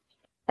 years,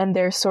 and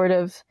they're sort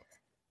of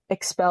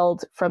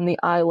expelled from the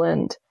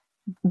island,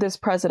 this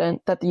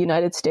president that the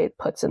United States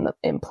puts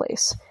in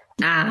place.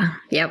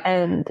 Yep.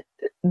 And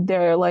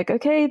they're like,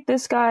 okay,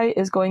 this guy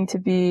is going to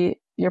be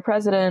your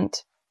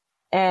president.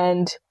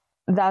 And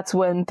that's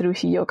when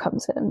Trujillo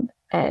comes in,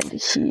 and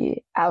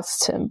he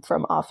ousts him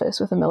from office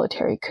with a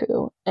military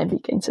coup and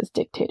begins his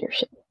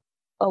dictatorship.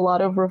 A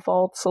lot of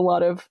revolts, a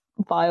lot of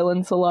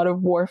violence, a lot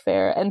of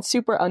warfare, and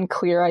super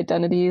unclear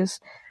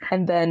identities.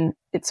 And then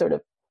it sort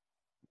of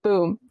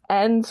boom,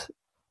 ends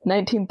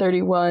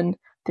 1931.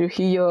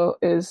 Trujillo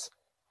is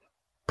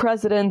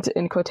president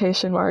in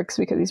quotation marks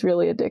because he's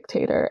really a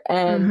dictator.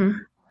 And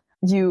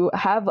you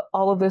have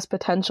all of this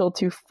potential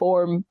to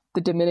form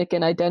the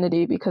Dominican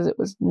identity because it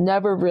was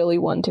never really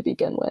one to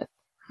begin with.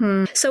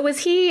 So was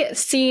he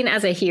seen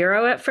as a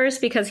hero at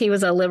first because he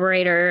was a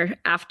liberator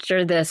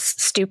after this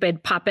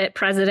stupid puppet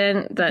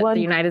president that the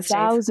United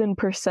States?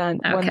 1,000%.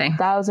 Okay.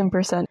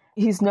 1,000%.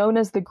 He's known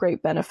as the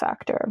great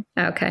benefactor.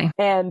 Okay.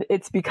 And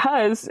it's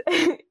because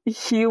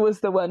he was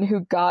the one who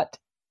got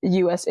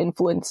U.S.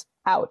 influence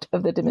out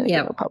of the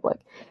Dominican Republic.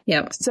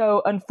 Yep.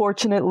 So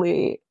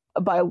unfortunately,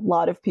 by a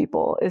lot of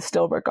people, is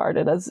still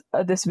regarded as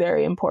this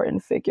very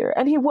important figure.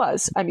 And he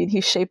was. I mean,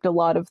 he shaped a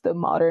lot of the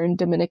modern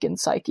Dominican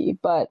psyche,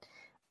 but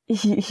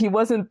he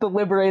wasn't the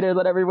liberator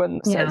that everyone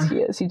says he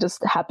is. He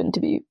just happened to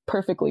be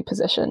perfectly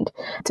positioned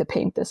to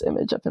paint this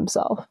image of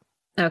himself.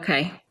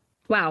 Okay.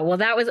 Wow. Well,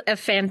 that was a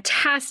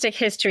fantastic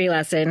history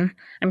lesson.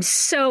 I'm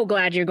so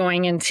glad you're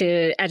going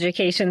into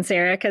education,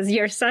 Sarah, because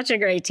you're such a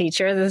great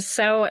teacher. This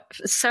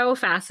is so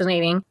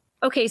fascinating.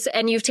 Okay. So,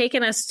 and you've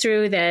taken us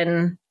through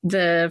then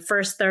the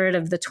first third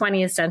of the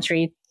 20th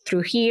century.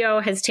 Trujillo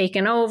has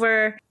taken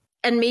over.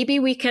 And maybe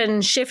we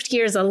can shift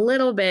gears a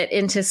little bit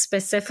into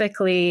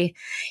specifically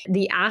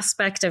the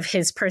aspect of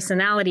his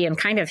personality and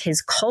kind of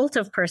his cult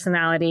of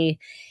personality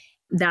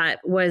that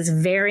was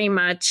very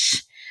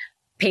much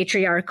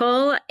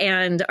patriarchal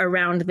and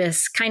around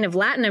this kind of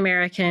Latin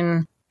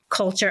American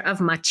culture of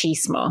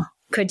machismo.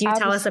 Could you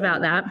tell us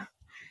about that?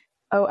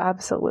 Oh,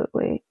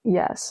 absolutely.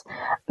 Yes.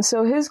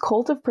 So his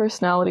cult of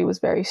personality was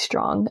very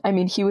strong. I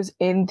mean, he was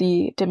in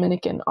the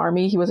Dominican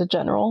army. He was a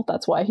general.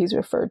 That's why he's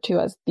referred to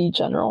as the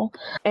general.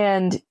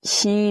 And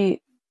he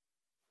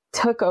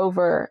took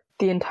over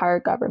the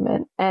entire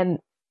government. And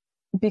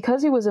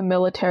because he was a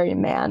military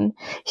man,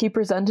 he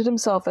presented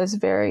himself as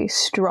very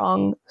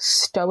strong,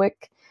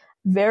 stoic,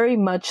 very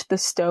much the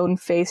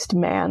stone-faced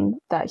man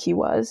that he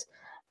was.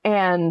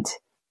 And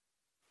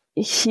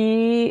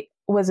he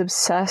was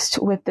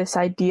obsessed with this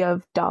idea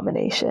of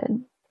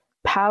domination,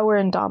 power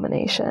and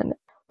domination,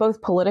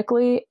 both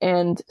politically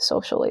and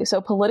socially. So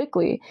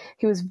politically,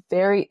 he was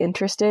very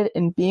interested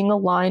in being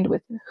aligned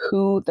with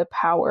who the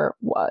power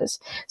was.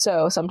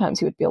 So sometimes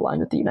he would be aligned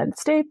with the United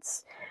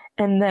States.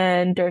 And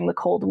then during the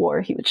Cold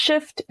War, he would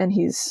shift and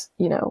he's,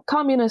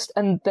 communist,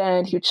 and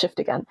then he would shift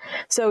again.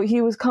 So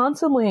he was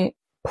constantly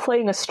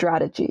playing a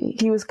strategy.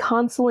 He was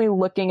constantly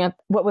looking at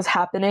what was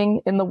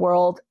happening in the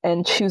world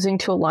and choosing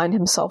to align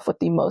himself with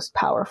the most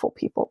powerful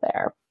people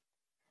there.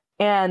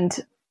 And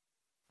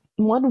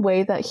one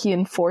way that he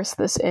enforced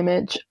this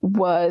image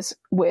was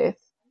with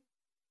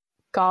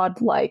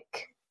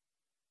godlike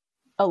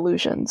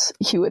illusions.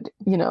 He would,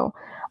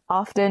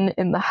 often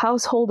in the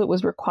household, it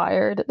was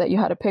required that you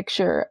had a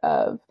picture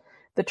of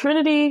the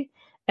Trinity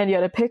and you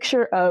had a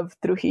picture of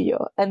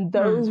Trujillo. And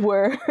those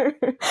were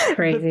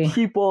crazy the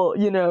people,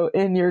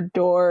 in your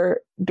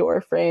door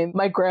frame.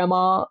 My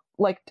grandma,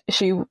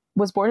 she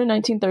was born in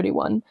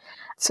 1931.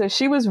 So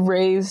she was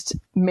raised,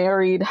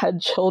 married,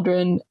 had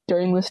children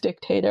during this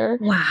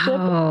dictatorship.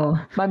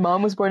 Wow. My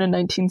mom was born in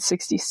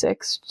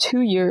 1966,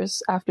 2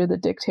 years after the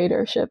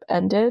dictatorship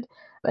ended.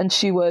 And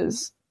she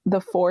was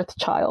the fourth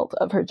child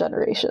of her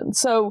generation.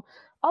 So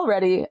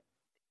already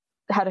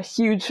had a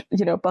huge,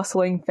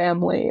 bustling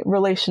family,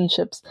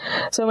 relationships.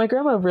 So my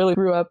grandma really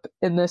grew up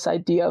in this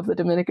idea of the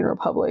Dominican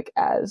Republic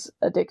as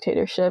a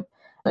dictatorship.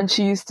 And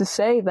she used to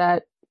say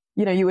that,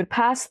 you would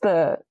pass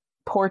the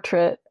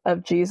portrait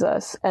of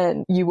Jesus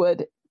and you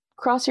would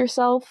cross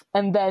yourself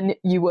and then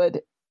you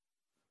would,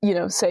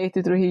 say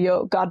to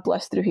Trujillo, God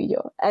bless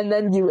Trujillo. And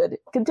then you would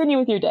continue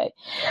with your day.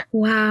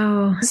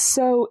 Wow.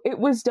 So it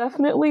was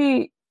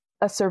definitely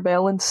a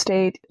surveillance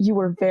state. You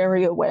were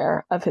very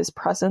aware of his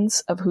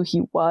presence, of who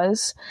he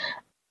was.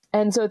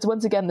 And so it's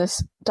once again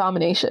this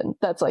domination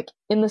that's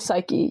in the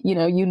psyche,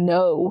 you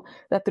know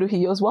that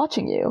Trujillo's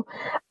watching you.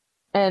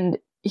 And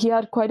he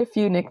had quite a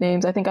few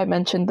nicknames. I think I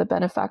mentioned the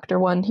benefactor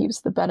one. He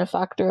was the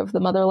benefactor of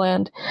the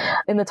motherland.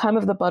 In the time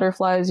of the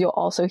butterflies, you'll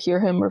also hear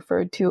him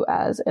referred to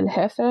as El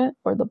Jefe,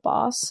 or the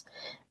boss,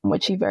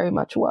 which he very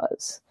much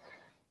was.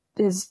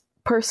 His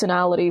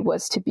personality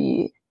was to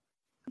be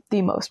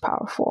the most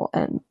powerful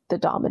and the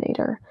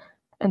dominator.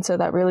 And so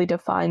that really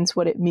defines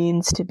what it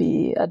means to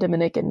be a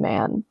Dominican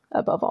man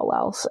above all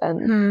else.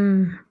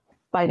 And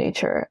by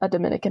nature, a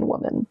Dominican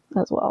woman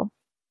as well.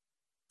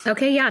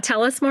 Okay, yeah.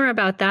 Tell us more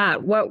about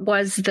that. What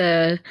was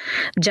the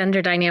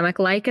gender dynamic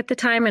like at the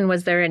time? And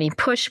was there any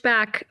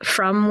pushback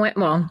from,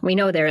 well, we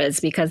know there is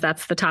because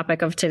that's the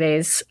topic of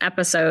today's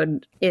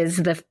episode, is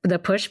the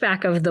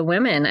pushback of the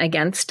women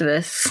against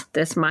this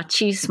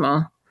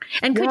machismo.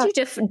 And could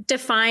you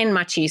define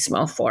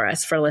machismo for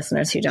us, for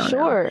listeners who don't know?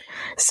 Sure.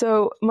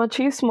 So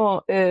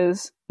machismo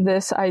is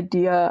this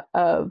idea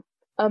of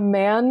a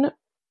man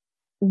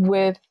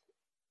with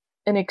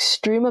an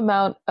extreme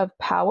amount of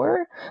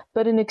power,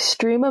 but an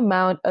extreme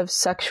amount of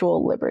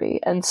sexual liberty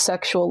and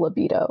sexual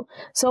libido.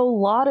 So a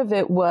lot of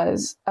it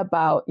was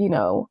about,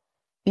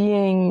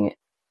 being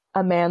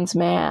a man's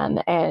man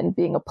and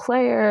being a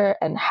player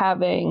and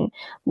having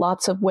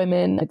lots of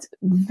women. It's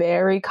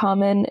very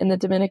common in the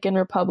Dominican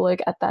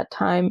Republic at that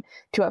time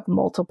to have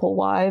multiple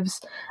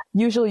wives.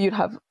 Usually you'd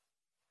have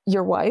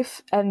your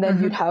wife and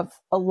then you'd have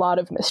a lot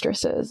of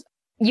mistresses.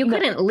 You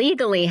couldn't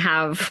legally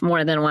have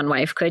more than one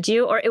wife, could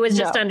you? Or it was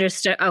just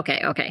understood?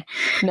 Okay.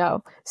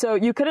 No. So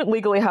you couldn't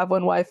legally have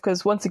one wife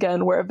because, once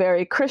again, we're a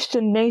very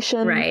Christian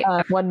nation. Right.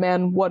 One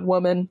man, one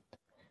woman,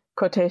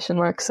 quotation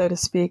marks, so to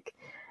speak.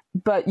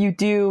 But you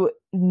do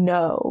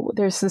know,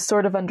 there's this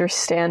sort of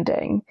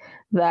understanding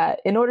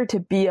that in order to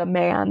be a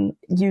man,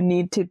 you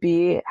need to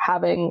be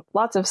having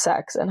lots of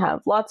sex and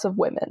have lots of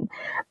women.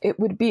 It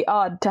would be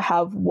odd to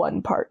have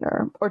one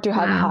partner or to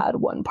have had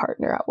one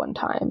partner at one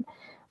time.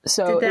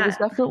 So it was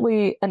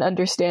definitely an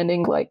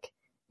understanding, like,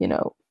 you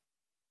know,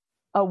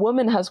 a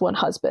woman has one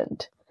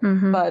husband,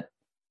 but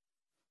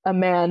a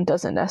man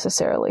doesn't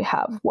necessarily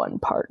have one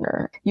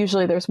partner.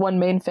 Usually there's one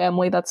main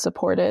family that's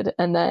supported,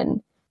 and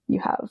then you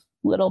have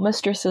little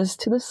mistresses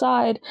to the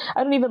side.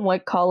 I don't even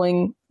like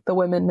calling the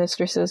women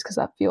mistresses because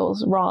that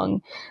feels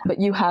wrong, but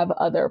you have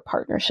other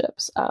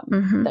partnerships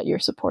that you're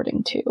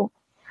supporting too.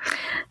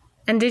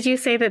 And did you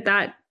say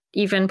that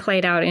even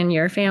played out in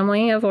your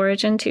family of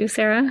origin too,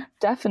 Sarah?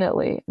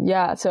 Definitely.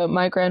 Yeah. So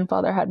my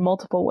grandfather had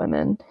multiple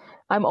women.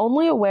 I'm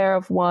only aware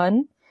of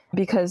one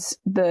because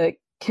the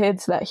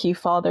kids that he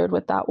fathered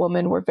with that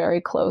woman were very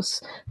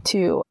close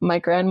to my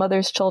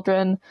grandmother's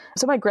children.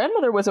 So my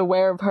grandmother was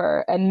aware of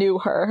her and knew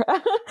her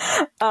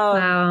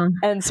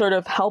and sort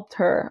of helped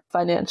her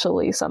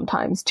financially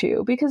sometimes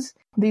too, because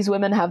these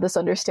women have this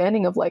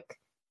understanding of, like,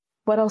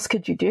 what else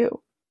could you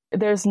do?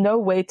 There's no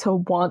way to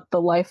want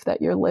the life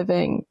that you're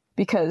living,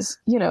 because,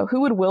 you know,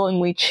 who would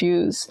willingly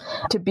choose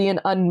to be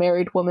an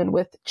unmarried woman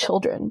with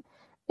children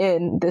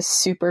in this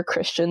super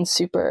Christian,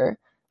 super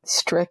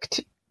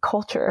strict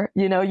culture?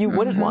 You know, you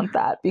wouldn't want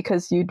that,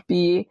 because you'd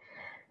be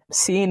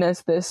seen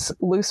as this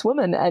loose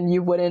woman and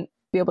you wouldn't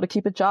be able to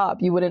keep a job.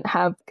 You wouldn't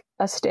have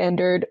a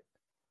standard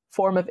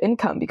form of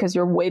income because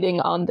you're waiting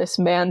on this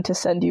man to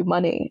send you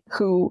money,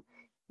 who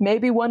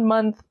maybe one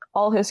month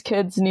all his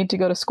kids need to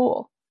go to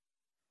school,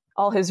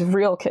 all his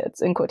real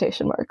kids in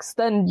quotation marks.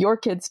 Then your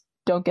kids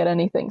don't get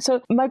anything.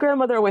 So my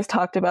grandmother always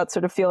talked about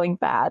sort of feeling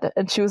bad,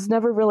 and she was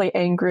never really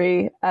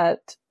angry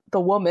at the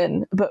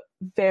woman, but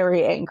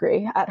very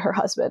angry at her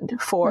husband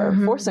for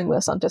forcing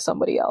this onto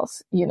somebody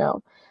else. You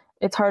know,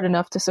 it's hard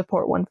enough to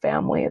support one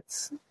family.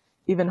 It's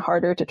even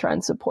harder to try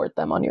and support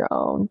them on your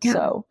own. Yeah.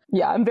 So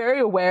yeah, I'm very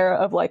aware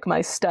of, like,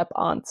 my step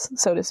aunts,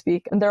 so to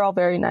speak, and they're all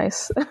very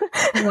nice.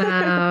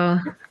 Wow.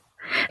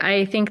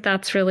 I think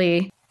that's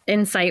really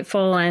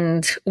insightful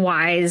and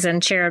wise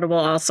and charitable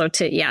also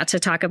to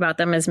talk about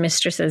them as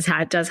mistresses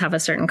does have a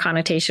certain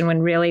connotation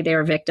when really they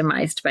were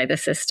victimized by the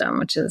system,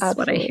 which is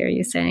what I hear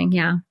you saying.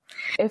 Yeah.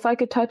 If I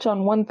could touch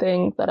on one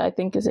thing that I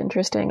think is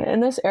interesting, in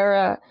this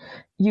era,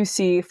 you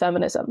see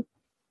feminism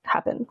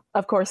happen.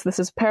 Of course, this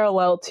is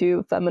parallel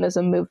to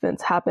feminism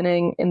movements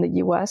happening in the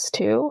US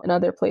too, and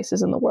other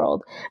places in the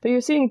world. But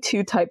you're seeing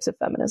two types of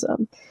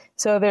feminism.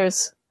 So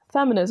there's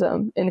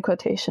feminism in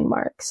quotation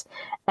marks.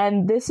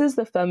 And this is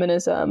the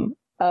feminism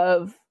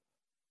of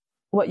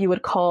what you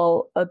would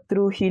call a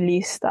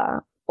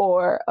Trujillista,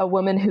 or a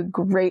woman who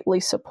greatly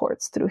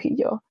supports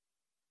Trujillo.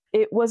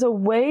 It was a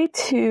way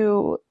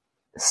to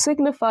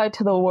signify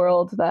to the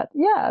world that,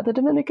 yeah, the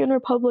Dominican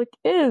Republic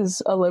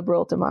is a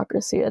liberal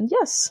democracy. And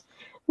yes,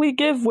 we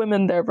give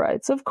women their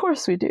rights. Of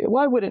course we do.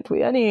 Why wouldn't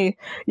we? Any,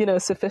 you know,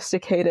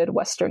 sophisticated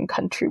Western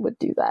country would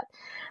do that.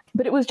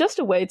 But it was just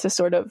a way to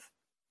sort of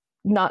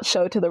not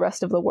show to the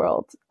rest of the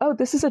world, oh,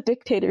 this is a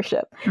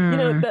dictatorship. You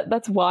know,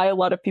 that's why a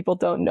lot of people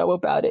don't know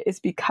about it, is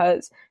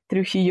because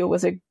Trujillo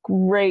was a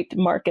great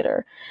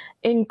marketer,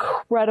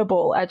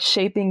 incredible at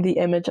shaping the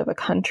image of a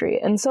country.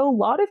 And so a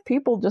lot of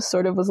people just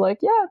sort of was like,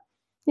 yeah,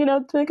 you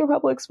know, Dominican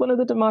Republic's one of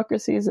the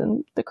democracies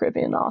in the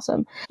Caribbean,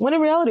 awesome. When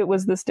in reality, it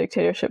was this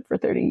dictatorship for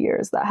 30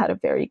 years that had a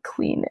very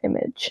clean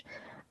image.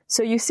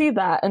 So you see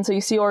that. And so you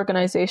see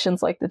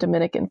organizations like the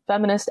Dominican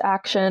Feminist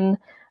Action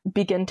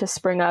begin to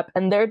spring up,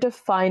 and they're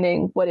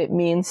defining what it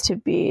means to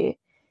be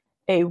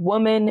a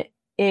woman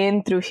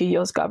in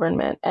Trujillo's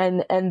government.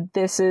 And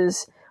this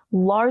is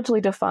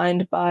largely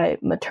defined by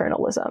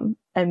maternalism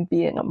and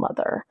being a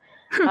mother.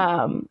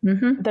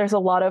 There's a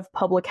lot of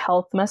public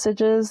health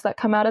messages that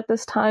come out at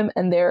this time,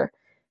 and they're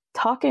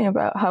talking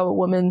about how a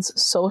woman's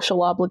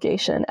social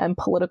obligation and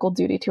political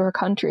duty to her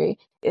country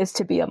is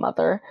to be a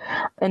mother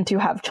and to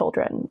have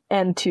children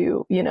and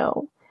to, you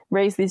know,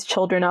 raise these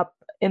children up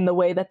in the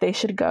way that they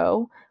should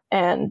go,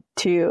 and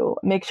to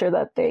make sure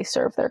that they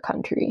serve their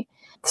country.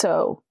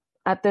 So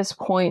at this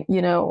point,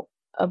 you know,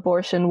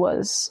 abortion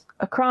was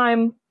a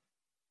crime,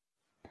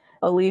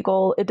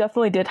 illegal. It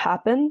definitely did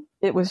happen.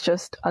 It was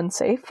just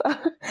unsafe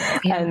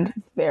and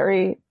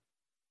very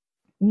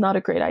not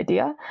a great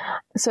idea.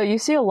 So you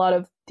see a lot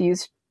of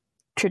these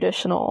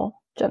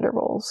traditional gender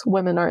roles.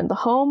 Women are in the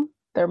home,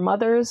 they're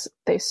mothers,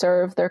 they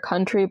serve their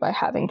country by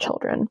having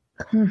children.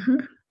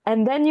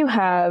 And then you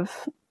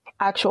have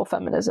actual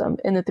feminism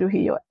in the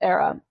Trujillo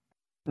era.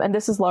 And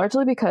this is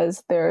largely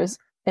because there's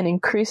an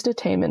increased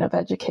attainment of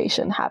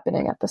education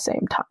happening at the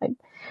same time.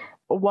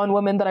 One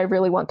woman that I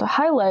really want to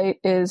highlight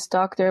is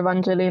Dr.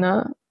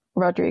 Evangelina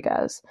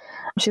Rodriguez.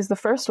 She's the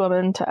first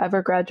woman to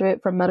ever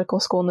graduate from medical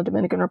school in the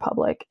Dominican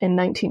Republic in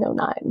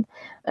 1909.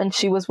 And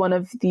she was one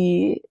of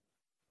the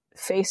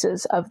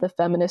faces of the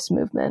feminist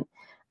movement.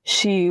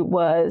 She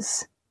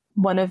was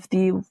one of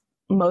the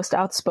most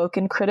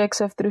outspoken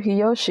critics of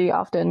Trujillo. She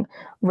often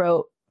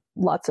wrote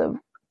lots of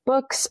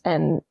books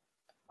and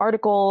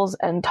articles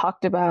and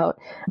talked about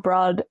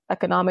broad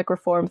economic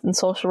reforms and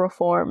social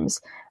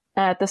reforms.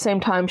 At the same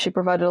time, she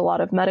provided a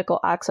lot of medical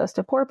access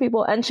to poor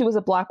people, and she was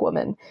a Black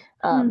woman,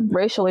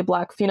 racially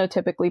Black,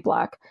 phenotypically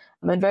Black,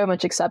 and very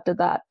much accepted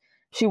that.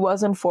 She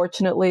was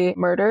unfortunately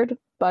murdered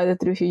by the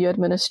Trujillo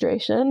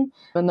administration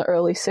in the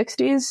early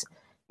 60s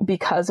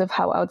because of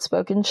how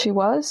outspoken she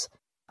was.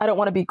 I don't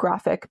want to be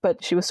graphic,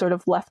 but she was sort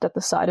of left at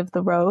the side of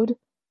the road.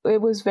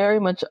 It was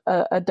very much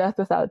a death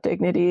without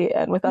dignity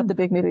and without the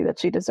dignity that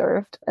she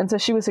deserved. And so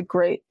she was a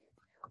great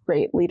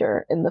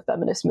leader in the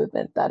feminist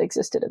movement that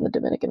existed in the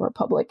Dominican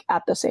Republic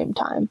at the same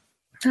time.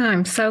 Oh,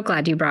 I'm so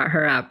glad you brought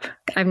her up.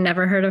 I've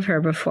never heard of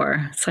her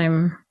before, so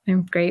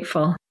I'm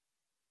grateful.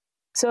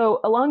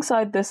 So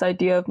alongside this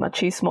idea of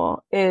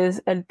machismo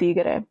is el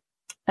tigre,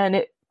 and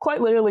it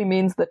quite literally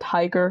means the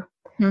tiger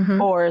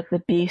or the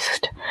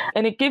beast.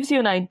 And it gives you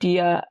an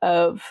idea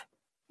of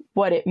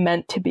what it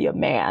meant to be a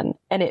man,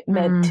 and it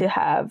meant to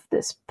have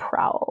this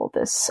prowl,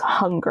 this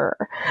hunger.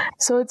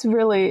 So it's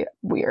really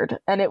weird.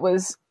 And it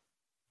was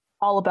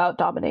all about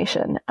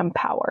domination and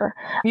power.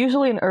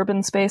 Usually in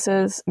urban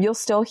spaces, you'll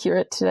still hear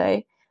it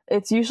today.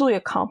 It's usually a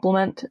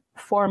compliment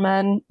for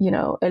men,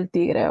 el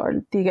tigre or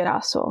el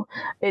tiguerazo.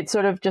 It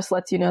sort of just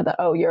lets you know that,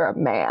 oh, you're a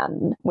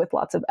man, with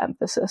lots of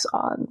emphasis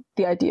on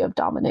the idea of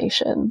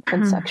domination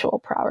and sexual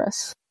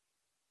prowess.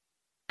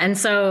 And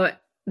so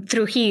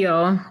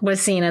Trujillo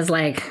was seen as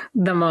like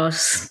the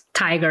most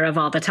tiger of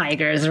all the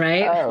tigers,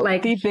 right? Oh,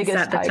 like the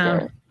biggest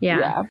tiger.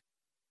 Yeah.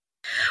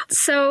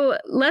 So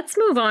let's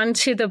move on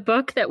to the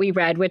book that we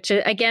read, which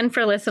again,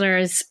 for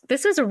listeners,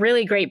 this is a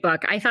really great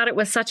book. I thought it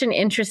was such an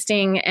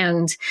interesting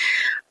and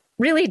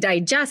really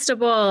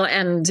digestible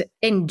and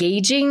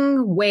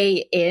engaging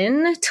way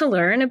in to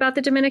learn about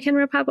the Dominican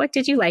Republic.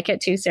 Did you like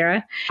it too,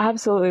 Sarah?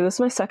 Absolutely. This is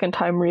my second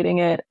time reading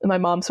it. My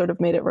mom sort of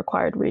made it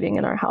required reading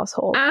in our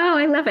household. Oh,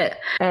 I love it.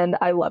 And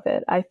I love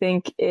it. I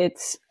think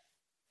it's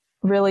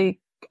really,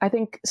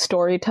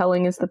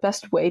 storytelling is the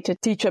best way to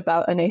teach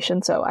about a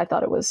nation. So I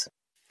thought it was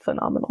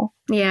phenomenal.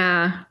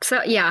 Yeah.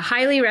 So yeah,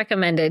 highly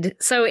recommended.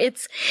 So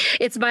it's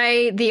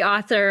by the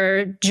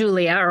author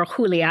Julia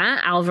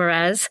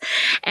Alvarez.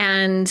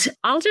 And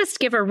I'll just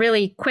give a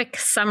really quick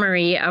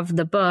summary of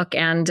the book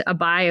and a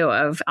bio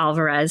of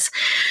Alvarez.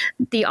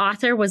 The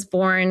author was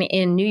born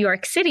in New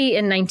York City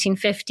in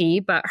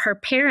 1950, but her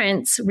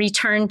parents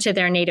returned to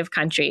their native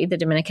country, the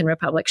Dominican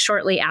Republic,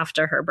 shortly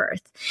after her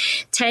birth.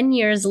 10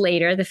 years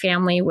later, the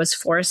family was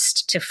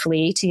forced to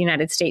flee to the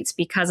United States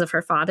because of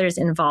her father's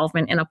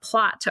involvement in a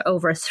plot to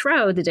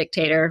overthrow the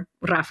dictator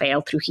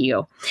Rafael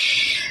Trujillo.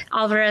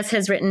 Alvarez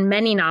has written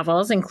many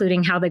novels,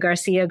 including How the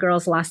Garcia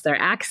Girls Lost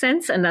Their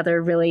Accents,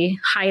 another really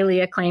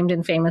highly acclaimed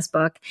and famous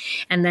book,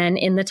 and then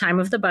In the Time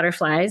of the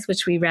Butterflies,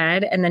 which we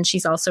read, and then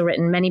she's also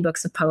written many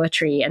books of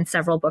poetry and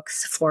several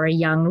books for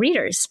young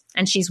readers.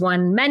 And she's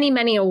won many,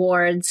 many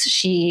awards.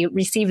 She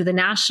received the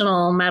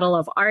National Medal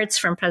of Arts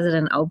from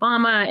President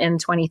Obama in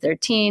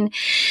 2013,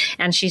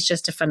 and she's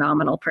just a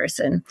phenomenal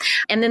person.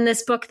 And then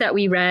this book that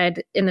we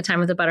read, In the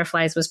Time of the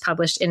Butterflies, was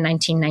published in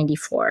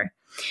 1994.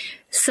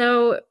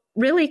 So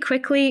really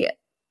quickly,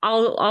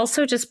 I'll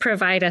also just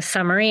provide a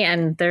summary,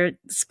 and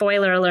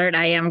spoiler alert,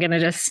 I am going to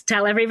just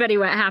tell everybody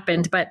what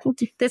happened, but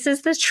this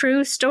is the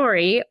true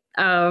story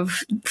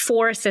of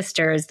four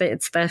sisters.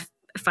 It's the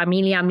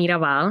Familia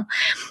Mirabal,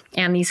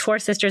 and these four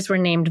sisters were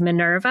named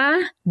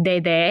Minerva,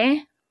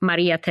 Dede,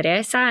 Maria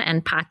Teresa,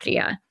 and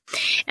Patria.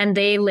 And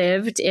they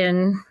lived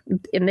in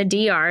the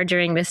DR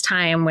during this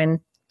time when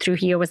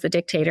Trujillo was the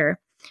dictator,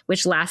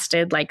 which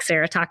lasted, like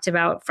Sarah talked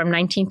about, from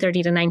 1930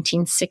 to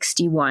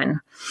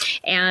 1961.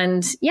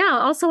 And yeah,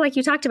 also like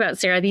you talked about,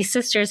 Sarah, these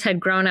sisters had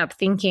grown up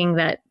thinking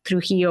that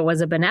Trujillo was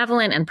a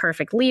benevolent and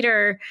perfect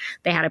leader.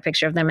 They had a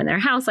picture of them in their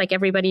house like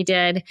everybody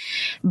did.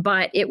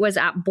 But it was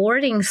at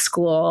boarding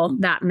school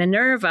that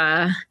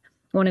Minerva,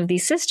 one of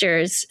these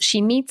sisters,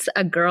 she meets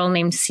a girl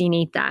named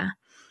Sinita.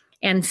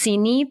 And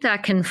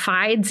Sinita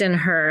confides in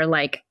her,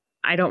 like,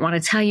 I don't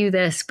want to tell you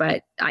this,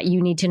 but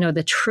you need to know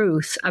the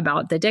truth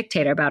about the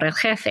dictator, about El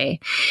Jefe.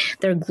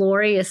 Their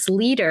glorious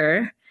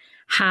leader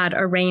had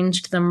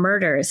arranged the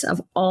murders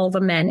of all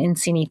the men in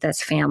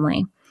Sinita's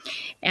family.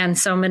 And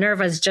so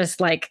Minerva's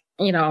just like,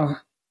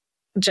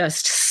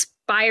 just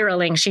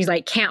spiraling. She's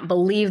like, can't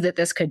believe that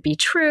this could be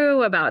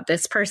true about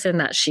this person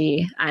that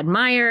she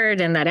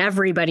admired and that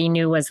everybody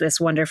knew was this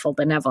wonderful,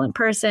 benevolent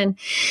person.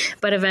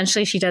 But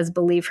eventually she does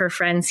believe her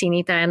friend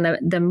Sinita, and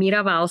the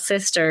Mirabal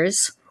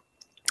sisters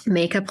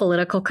make a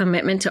political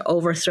commitment to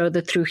overthrow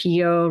the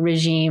Trujillo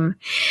regime.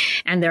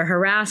 And they're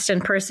harassed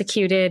and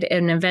persecuted,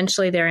 and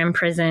eventually they're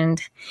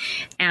imprisoned.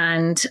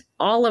 And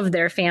all of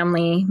their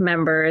family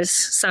members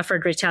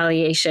suffered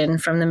retaliation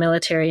from the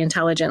military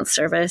intelligence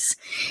service.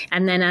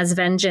 And then as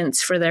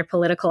vengeance for their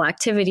political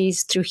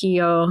activities,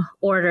 Trujillo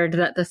ordered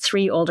that the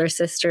 3 older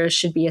sisters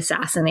should be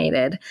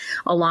assassinated,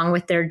 along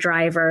with their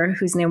driver,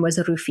 whose name was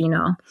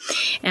Rufino.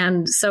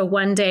 And so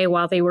one day,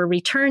 while they were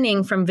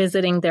returning from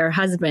visiting their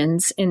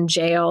husbands in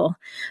jail,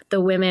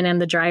 the women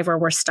and the driver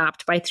were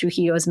stopped by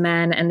Trujillo's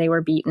men, and they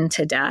were beaten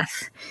to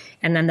death.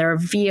 And then their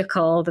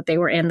vehicle that they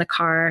were in, the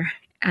car,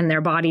 and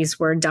their bodies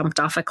were dumped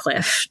off a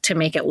cliff to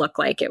make it look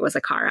like it was a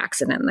car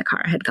accident and the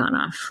car had gone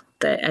off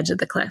the edge of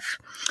the cliff.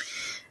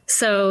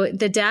 So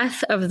the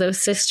death of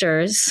those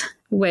sisters,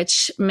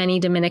 which many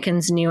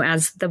Dominicans knew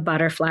as the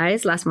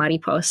butterflies, las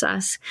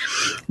mariposas,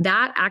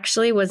 that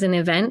actually was an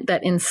event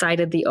that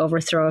incited the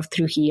overthrow of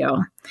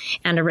Trujillo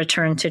and a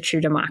return to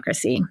true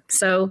democracy.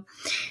 So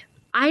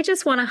I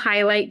just want to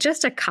highlight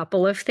just a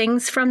couple of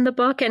things from the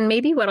book. And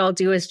maybe what I'll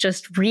do is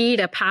just read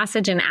a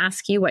passage and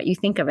ask you what you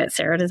think of it.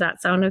 Sarah, does that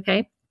sound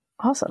okay?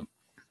 Awesome.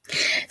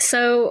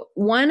 So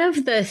one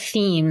of the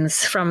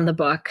themes from the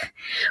book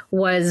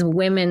was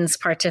women's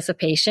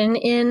participation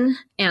in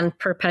and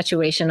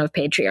perpetuation of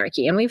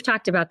patriarchy. And we've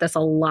talked about this a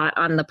lot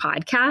on the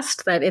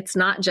podcast, that it's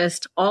not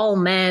just all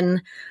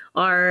men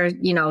are,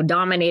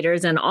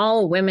 dominators and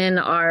all women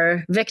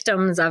are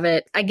victims of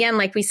it. Again,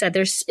 like we said,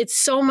 it's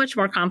so much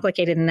more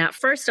complicated than that.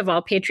 First of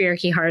all,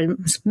 patriarchy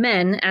harms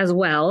men as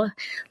well,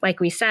 like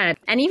we said.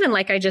 And even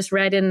like I just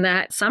read in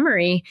that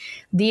summary,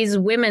 these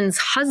women's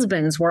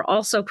husbands were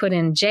also put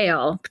in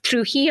jail.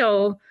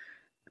 Trujillo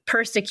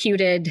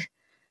persecuted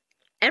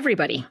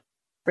everybody,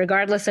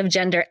 regardless of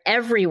gender.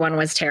 Everyone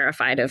was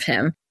terrified of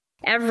him.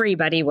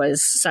 Everybody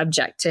was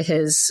subject to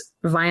his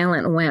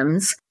violent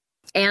whims.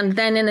 And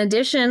then in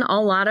addition, a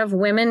lot of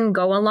women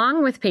go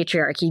along with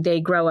patriarchy.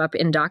 They grow up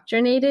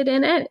indoctrinated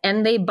in it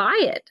and they buy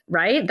it,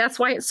 right? That's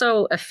why it's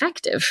so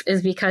effective,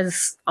 is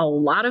because a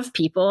lot of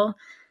people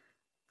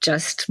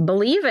just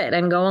believe it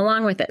and go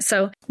along with it.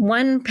 So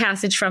one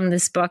passage from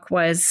this book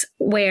was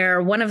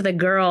where one of the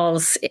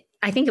girls,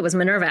 I think it was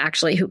Minerva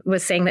actually, who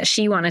was saying that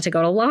she wanted to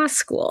go to law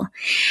school.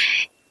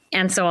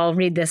 And so I'll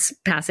read this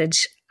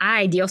passage.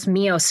 Ay, Dios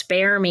mío,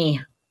 spare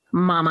me,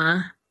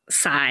 mama.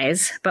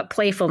 Sighs, but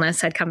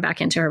playfulness had come back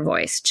into her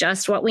voice.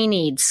 Just what we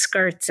need,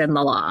 skirts in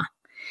the law.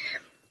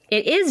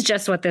 It is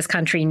just what this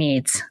country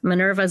needs.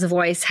 Minerva's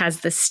voice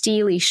has the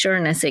steely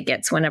sureness it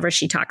gets whenever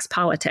she talks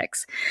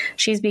politics.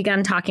 She's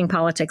begun talking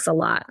politics a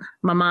lot.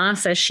 Mama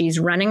says she's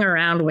running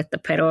around with the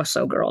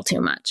Peroso girl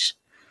too much.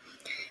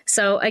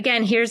 So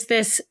again, here's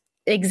this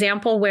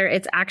example where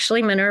it's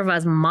actually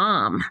Minerva's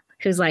mom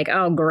who's like,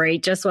 oh,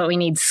 great, just what we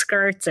need,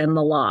 skirts in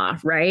the law,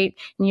 right?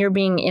 And you're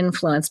being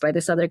influenced by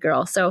this other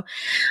girl. So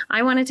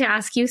I wanted to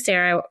ask you,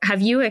 Sarah,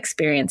 have you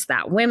experienced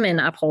that, women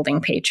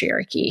upholding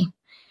patriarchy?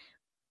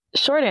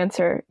 Short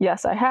answer,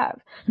 yes, I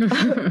have.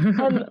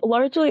 And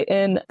largely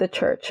in the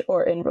church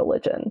or in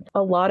religion,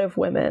 a lot of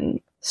women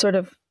sort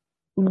of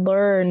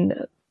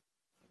learn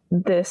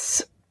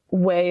this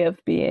way of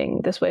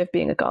being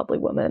a godly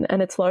woman,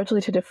 and it's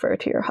largely to defer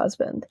to your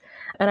husband.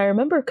 And I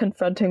remember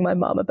confronting my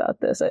mom about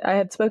this. I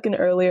had spoken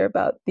earlier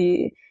about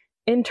the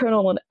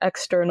internal and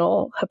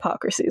external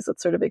hypocrisies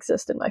that sort of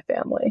exist in my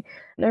family.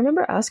 And I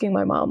remember asking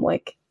my mom,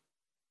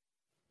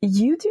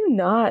 you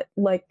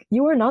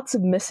are not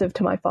submissive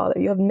to my father.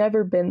 You have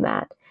never been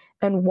that.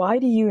 And why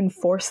do you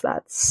enforce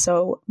that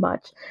so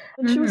much?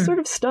 And she was sort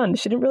of stunned.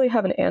 She didn't really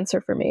have an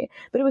answer for me,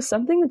 but it was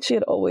something that she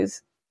had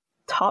always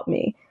taught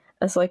me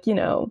as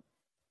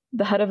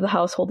the head of the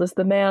household is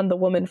the man, the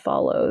woman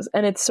follows.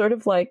 And it's sort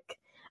of like,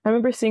 I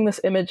remember seeing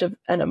this image of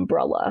an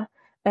umbrella,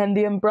 and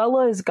the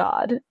umbrella is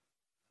God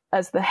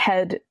as the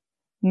head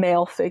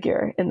male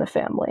figure in the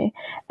family.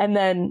 And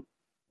then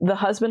the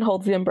husband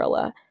holds the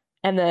umbrella,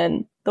 and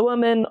then the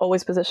woman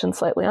always positioned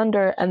slightly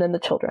under, and then the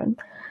children.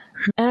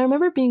 And I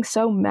remember being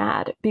so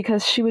mad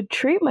because she would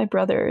treat my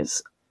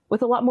brothers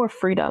with a lot more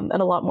freedom and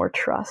a lot more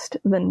trust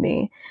than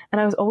me. And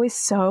I was always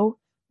so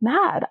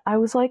mad. I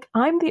was like,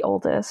 I'm the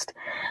oldest.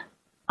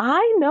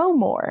 I know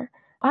more.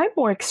 I'm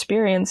more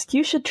experienced.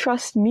 You should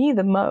trust me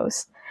the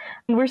most.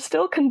 And we're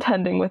still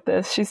contending with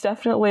this. She's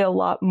definitely a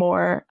lot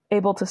more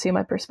able to see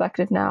my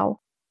perspective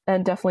now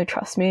and definitely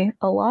trust me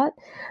a lot.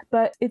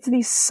 But it's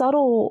these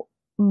subtle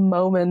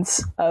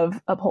moments of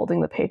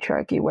upholding the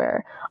patriarchy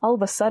where all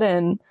of a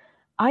sudden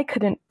I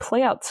couldn't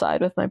play outside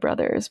with my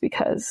brothers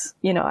because,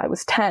 I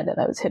was 10 and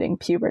I was hitting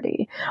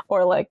puberty.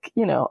 Or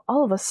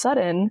all of a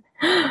sudden,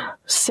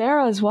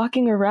 Sarah is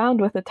walking around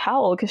with a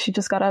towel because she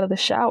just got out of the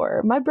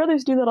shower. My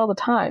brothers do that all the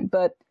time,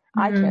 but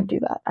I can't do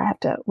that. I have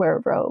to wear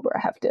a robe, or I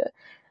have to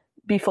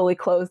be fully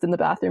clothed in the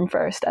bathroom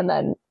first and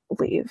then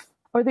leave.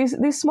 Or these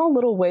small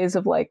little ways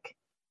of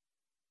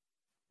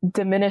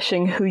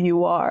diminishing who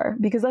you are,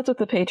 because that's what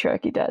the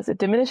patriarchy does. It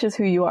diminishes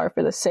who you are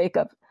for the sake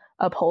of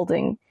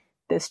upholding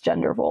this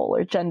gender role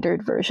or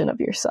gendered version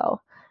of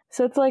yourself.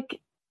 So it's like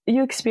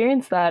you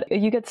experience that,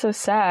 you get so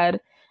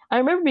sad. I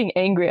remember being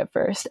angry at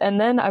first,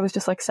 and then I was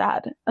just like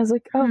sad. I was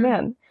like, oh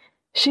man,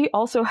 she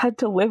also had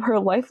to live her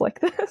life like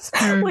this.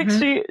 Like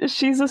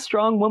she's a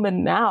strong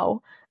woman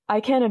now. I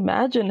can't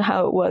imagine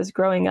how it was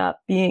growing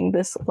up being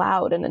this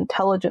loud and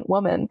intelligent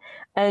woman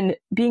and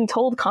being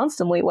told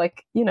constantly,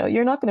 like, you know,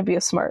 you're not going to be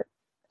as smart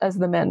as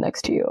the man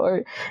next to you,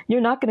 or you're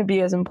not going to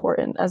be as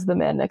important as the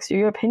man next to you.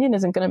 Your opinion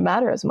isn't going to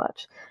matter as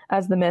much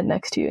as the man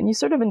next to you. And you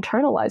sort of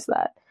internalize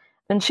that.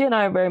 And she and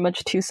I are very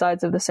much two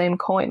sides of the same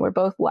coin. We're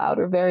both loud.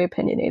 We're very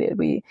opinionated.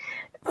 We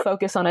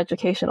focus on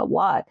education a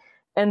lot.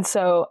 And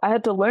so I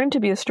had to learn to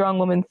be a strong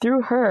woman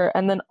through her,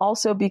 and then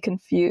also be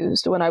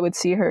confused when I would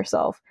see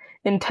herself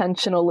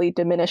intentionally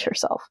diminish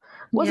herself.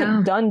 It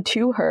wasn't done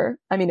to her.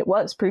 I mean, it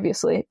was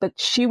previously, but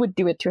she would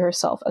do it to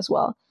herself as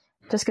well,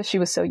 just because she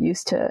was so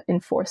used to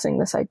enforcing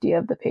this idea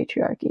of the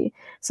patriarchy.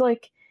 So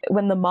like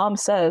when the mom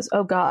says,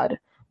 oh God,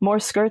 more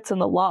skirts in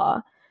the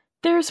law,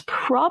 there's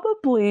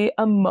probably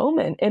a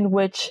moment in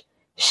which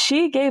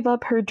she gave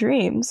up her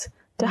dreams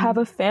to have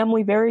a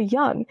family very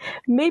young.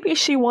 Maybe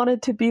she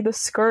wanted to be the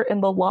skirt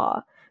in the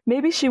law.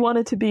 Maybe she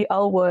wanted to be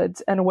Elle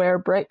Woods and wear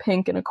bright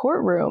pink in a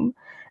courtroom,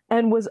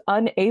 and was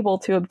unable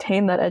to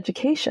obtain that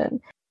education.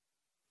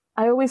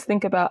 I always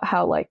think about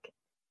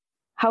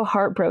how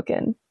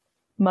heartbroken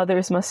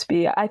mothers must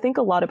be. I think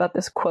a lot about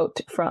this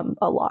quote from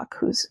Alok,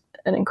 who's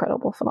an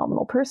incredible,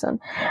 phenomenal person.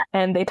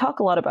 And they talk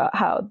a lot about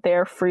how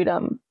their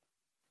freedom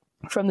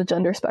from the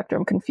gender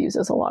spectrum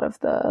confuses a lot of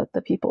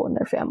the people in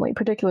their family,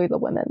 particularly the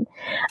women.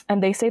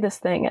 And they say this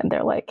thing, and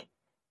they're like,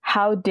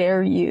 how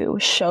dare you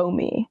show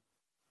me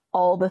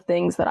all the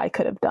things that I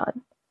could have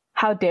done?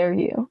 How dare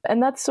you?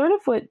 And that's sort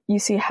of what you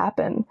see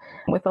happen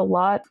with a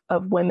lot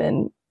of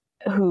women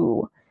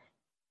who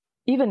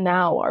even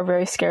now are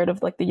very scared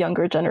of like the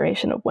younger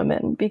generation of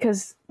women,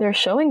 because they're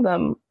showing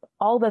them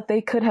all that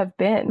they could have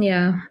been.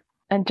 Yeah.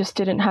 And just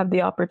didn't have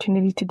the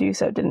opportunity to do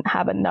so, didn't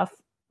have enough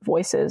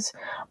voices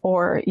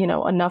or, you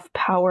know, enough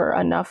power,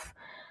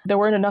 there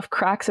weren't enough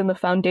cracks in the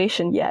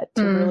foundation yet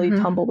to really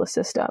tumble the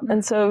system.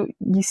 And so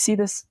you see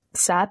this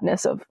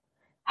sadness of,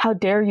 how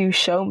dare you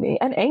show me,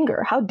 and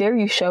anger. How dare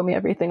you show me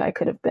everything I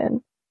could have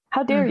been?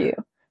 How dare you?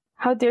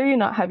 How dare you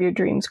not have your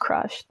dreams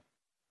crushed?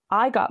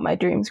 I got my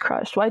dreams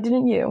crushed. Why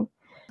didn't you?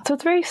 So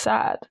it's very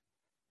sad.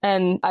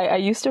 And I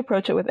used to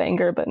approach it with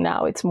anger, but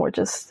now it's more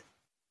just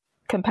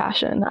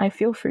compassion. I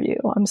feel for you.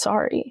 I'm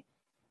sorry.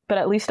 But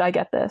at least I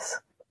get this.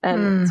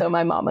 And so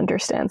my mom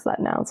understands that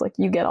now. It's like,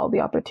 you get all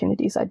the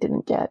opportunities I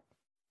didn't get.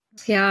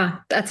 Yeah,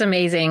 that's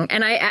amazing.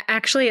 And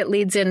it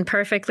leads in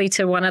perfectly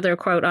to one other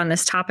quote on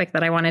this topic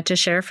that I wanted to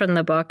share from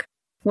the book,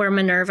 where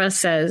Minerva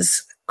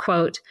says,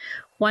 quote,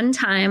 one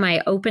time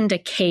I opened a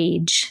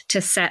cage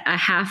to set a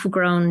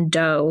half-grown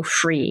doe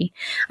free.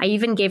 I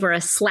even gave her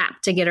a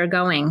slap to get her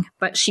going,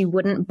 but she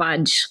wouldn't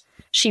budge.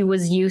 She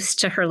was used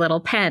to her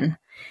little pen.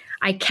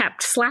 I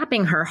kept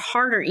slapping her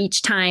harder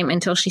each time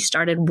until she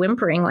started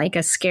whimpering like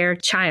a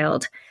scared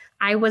child.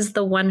 I was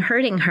the one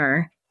hurting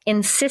her,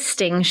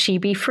 insisting she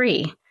be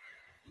free.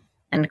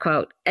 End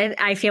quote.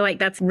 I feel like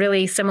that's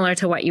really similar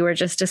to what you were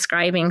just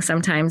describing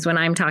sometimes when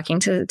I'm talking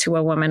to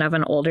a woman of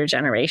an older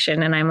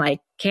generation. And I'm like,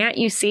 can't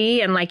you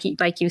see? And like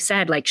you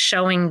said, like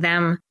showing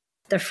them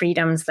the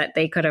freedoms that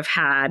they could have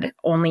had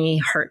only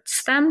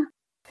hurts them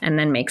and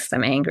then makes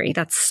them angry.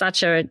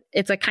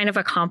 It's a kind of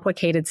a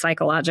complicated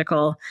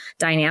psychological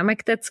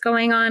dynamic that's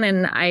going on.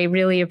 And I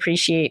really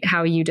appreciate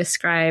how you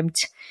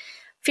described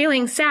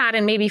feeling sad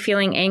and maybe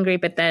feeling angry,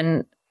 but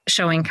then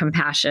showing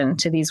compassion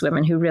to these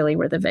women who really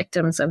were the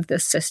victims of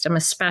this system,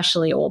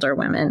 especially older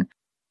women.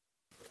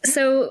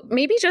 So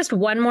maybe just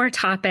one more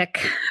topic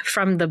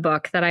from the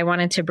book that I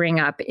wanted to bring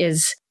up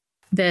is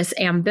this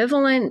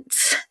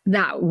ambivalence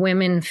that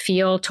women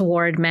feel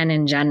toward men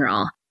in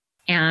general.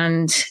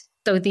 And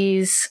so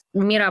these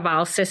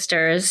Mirabal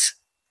sisters,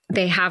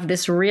 they have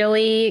this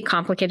really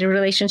complicated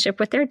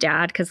relationship with their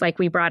dad, because like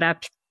we brought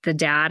up, the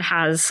dad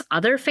has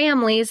other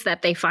families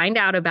that they find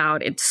out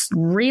about. It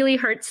really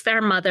hurts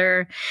their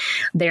mother.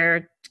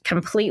 They're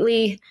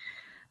completely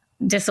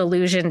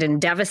disillusioned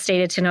and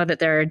devastated to know that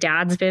their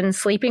dad's been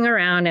sleeping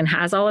around and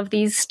has all of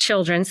these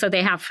children. So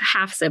they have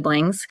half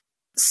siblings,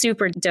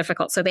 super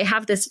difficult. So they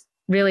have this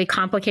really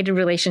complicated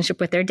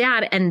relationship with their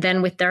dad and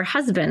then with their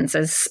husbands,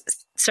 as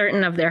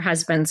certain of their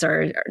husbands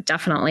are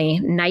definitely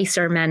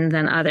nicer men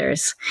than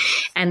others.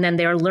 And then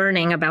they're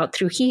learning about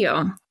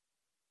Trujillo.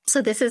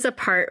 So this is a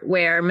part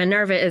where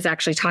Minerva is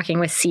actually talking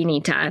with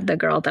Sinita, the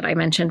girl that I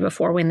mentioned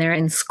before, when they're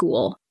in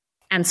school.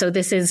 And so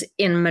this is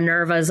in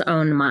Minerva's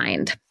own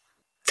mind.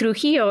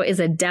 Trujillo is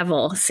a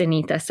devil,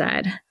 Sinita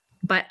said.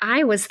 But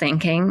I was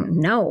thinking,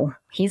 no,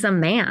 he's a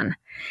man.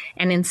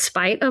 And in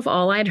spite of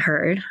all I'd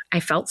heard, I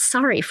felt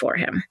sorry for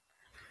him.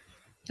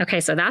 Okay,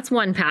 so that's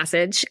one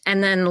passage.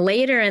 And then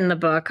later in the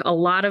book, a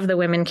lot of the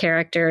women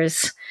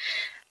characters,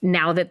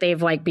 now that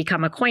they've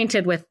become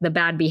acquainted with the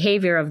bad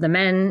behavior of the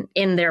men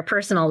in their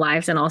personal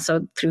lives and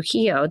also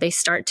Trujillo, they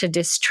start to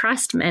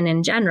distrust men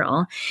in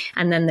general.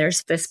 And then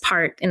there's this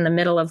part in the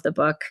middle of the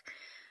book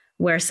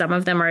where some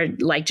of them are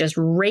like just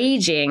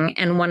raging.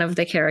 And one of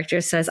the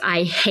characters says,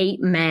 I hate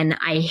men.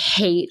 I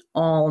hate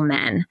all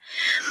men.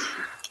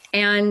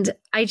 And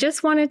I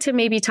just wanted to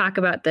maybe talk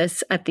about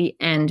this at the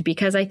end,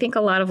 because I think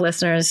a lot of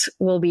listeners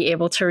will be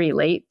able to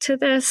relate to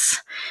this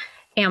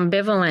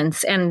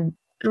ambivalence and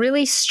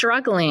really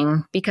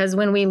struggling, because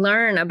when we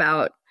learn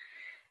about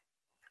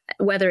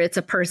whether it's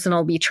a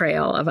personal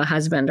betrayal of a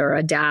husband or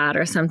a dad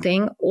or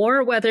something,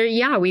 or whether,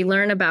 we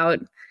learn about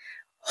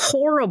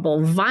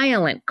horrible,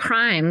 violent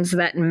crimes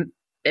that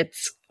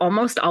it's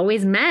almost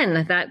always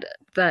men that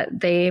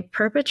they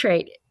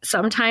perpetrate.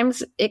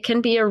 Sometimes it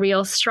can be a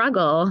real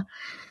struggle.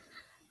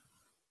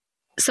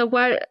 So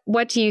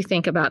what do you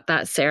think about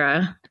that,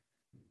 Sarah?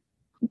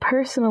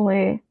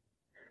 Personally,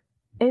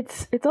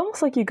 it's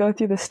almost like you go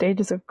through the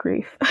stages of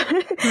grief.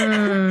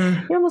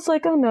 You're almost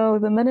like, oh no,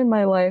 the men in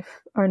my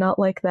life are not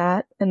like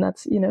that. And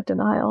that's,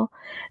 denial.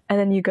 And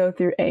then you go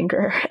through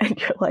anger and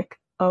you're like,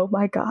 oh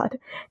my God,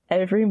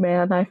 every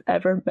man I've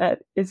ever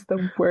met is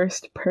the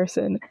worst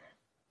person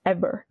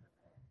ever.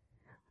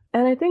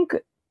 And I think,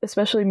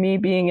 especially me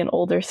being an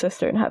older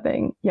sister and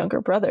having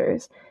younger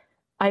brothers,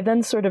 I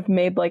then sort of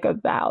made like a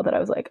vow that I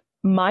was like,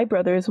 my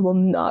brothers will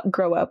not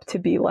grow up to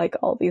be like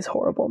all these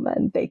horrible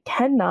men. They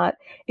cannot.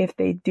 If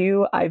they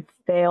do, I've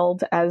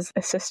failed as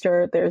a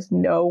sister. There's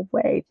no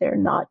way they're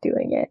not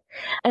doing it.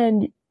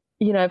 And,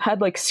 I've had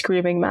like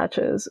screaming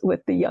matches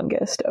with the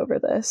youngest over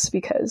this,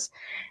 because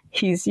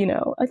he's,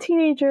 a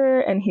teenager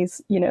and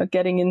he's,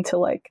 getting into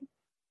like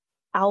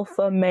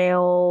alpha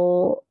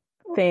male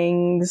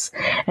things,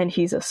 and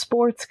he's a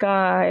sports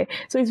guy.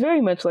 So he's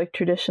very much like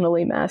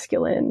traditionally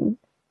masculine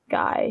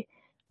guy.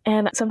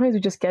 And sometimes we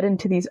just get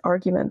into these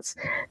arguments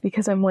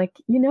because I'm like,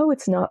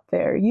 it's not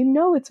fair.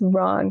 It's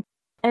wrong.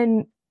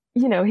 And,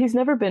 he's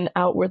never been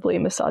outwardly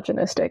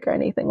misogynistic or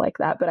anything like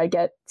that, but I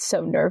get so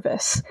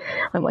nervous.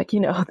 I'm like,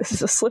 this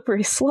is a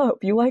slippery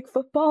slope. You like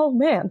football?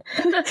 Man.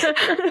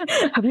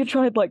 Have you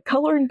tried like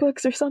coloring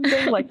books or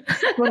something? Like,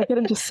 you want to get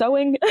into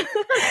sewing?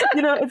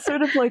 It's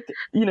sort of like,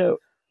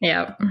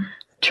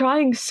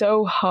 trying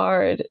so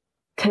hard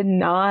to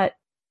not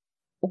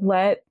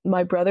let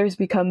my brothers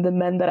become the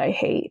men that I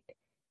hate.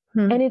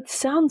 And it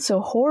sounds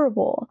so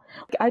horrible.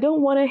 I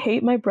don't want to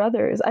hate my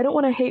brothers. I don't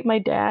want to hate my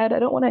dad. I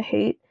don't want to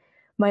hate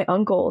my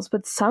uncles.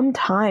 But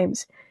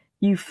sometimes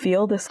you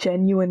feel this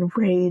genuine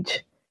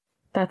rage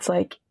that's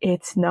like,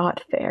 it's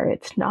not fair.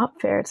 It's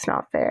not fair. It's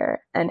not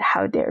fair. And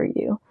how dare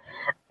you?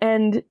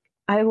 And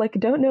I like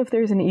don't know if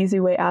there's an easy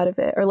way out of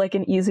it, or like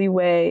an easy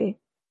way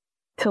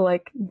to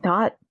like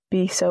not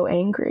be so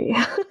angry.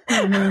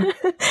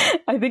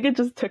 I think it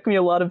just took me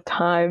a lot of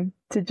time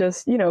to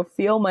just,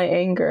 feel my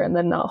anger and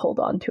then not hold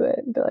on to it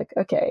and be like,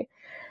 okay,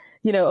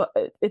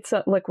 it's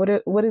like, what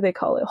do they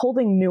call it?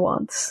 Holding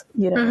nuance,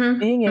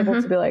 being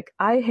able to be like,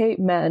 I hate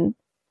men,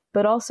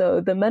 but also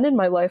the men in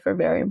my life are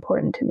very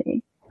important to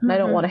me and I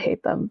don't want to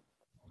hate them.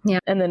 Yeah.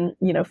 And then,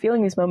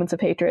 feeling these moments of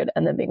hatred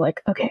and then being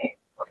like, okay,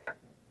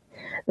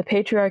 the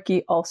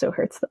patriarchy also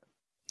hurts them.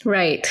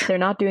 Right. They're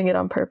not doing it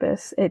on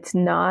purpose. It's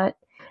not,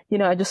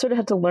 I just sort of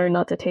had to learn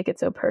not to take it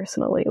so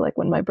personally. Like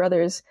when my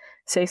brothers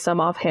say some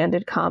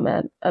offhanded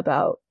comment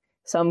about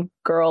some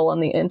girl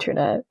on the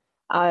internet,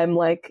 I'm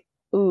like,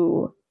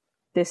 ooh,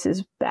 this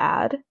is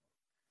bad.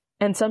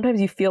 And sometimes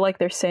you feel like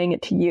they're saying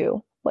it to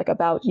you, like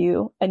about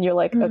you. And you're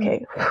like,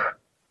 okay,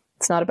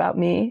 it's not about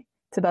me.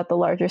 It's about the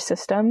larger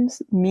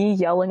systems. Me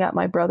yelling at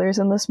my brothers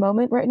in this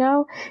moment right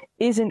now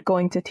isn't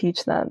going to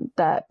teach them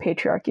that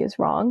patriarchy is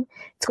wrong.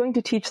 It's going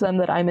to teach them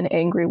that I'm an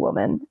angry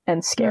woman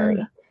and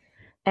scary.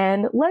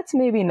 And let's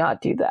maybe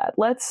not do that.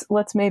 Let's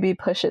maybe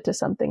push it to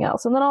something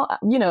else. And then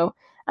I'll,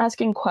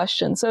 asking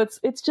questions. So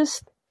it's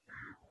just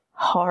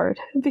hard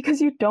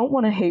because you don't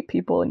want to hate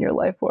people in your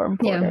life who are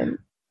important.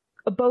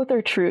 Yeah. Both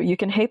are true. You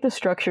can hate the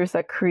structures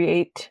that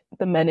create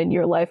the men in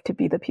your life to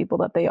be the people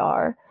that they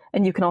are.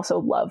 And you can also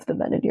love the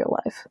men in your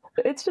life.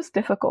 It's just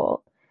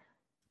difficult.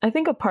 I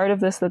think a part of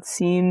this that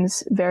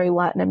seems very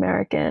Latin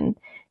American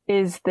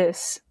is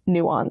this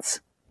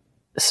nuance.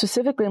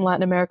 Specifically in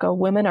Latin America,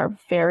 women are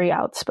very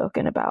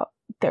outspoken about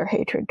their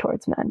hatred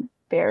towards men.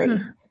 Very.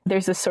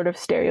 There's this sort of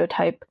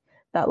stereotype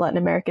that Latin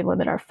American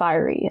women are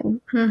fiery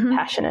and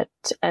passionate.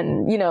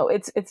 And,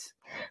 it's it's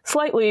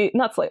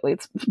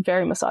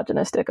very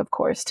misogynistic, of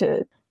course,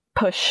 to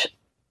push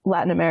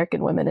Latin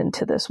American women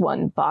into this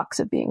one box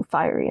of being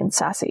fiery and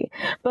sassy.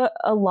 But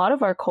a lot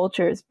of our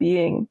culture is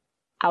being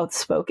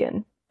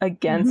outspoken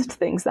against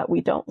things that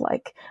we don't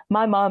like.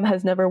 My mom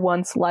has never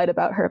once lied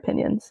about her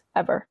opinions,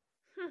 ever.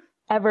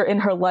 Ever in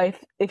her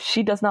life. If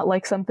she does not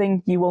like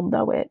something, you will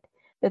know it.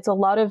 It's a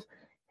lot of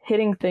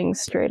hitting things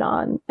straight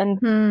on and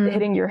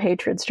hitting your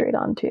hatred straight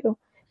on too.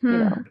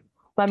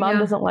 My mom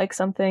doesn't like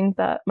something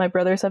that my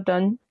brothers have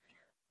done.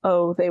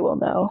 Oh, they will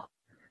know.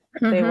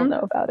 They will know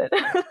about it.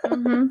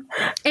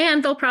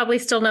 And they'll probably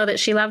still know that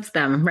she loves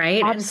them,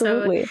 right?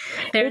 Absolutely. And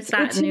so there's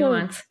that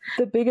nuance.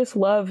 The biggest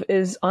love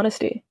is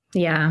honesty.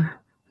 Yeah.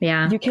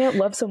 Yeah. You can't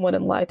love someone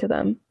and lie to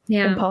them.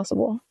 Yeah.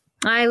 Impossible.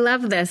 I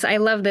love this,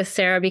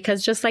 Sarah,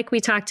 because just like we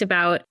talked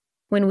about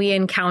when we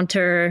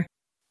encounter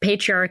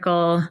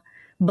patriarchal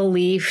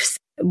beliefs.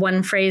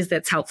 One phrase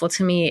that's helpful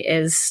to me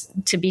is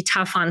to be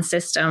tough on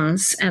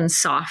systems and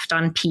soft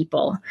on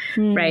people,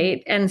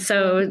 right? And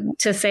so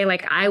to say,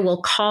 like, I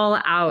will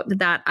call out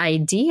that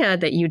idea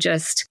that you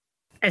just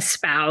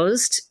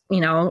espoused,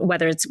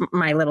 whether it's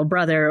my little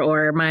brother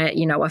or my,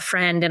 a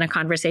friend in a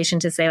conversation,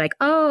 to say like,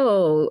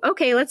 oh,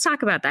 okay, let's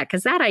talk about that.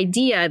 Because that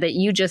idea that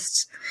you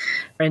just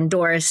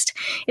endorsed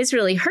is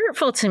really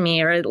hurtful to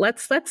me, or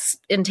let's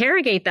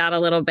interrogate that a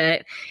little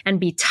bit and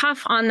be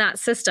tough on that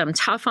system,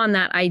 tough on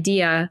that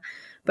idea,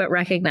 but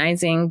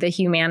recognizing the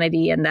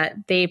humanity and that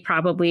they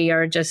probably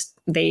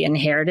they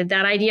inherited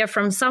that idea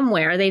from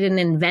somewhere. They didn't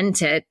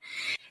invent it.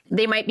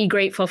 They might be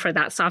grateful for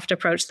that soft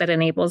approach that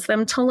enables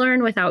them to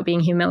learn without being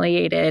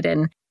humiliated.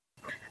 And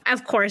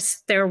of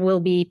course, there will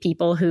be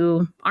people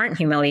who aren't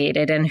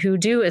humiliated and who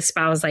do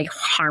espouse like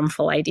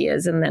harmful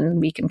ideas. And then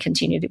we can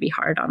continue to be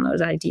hard on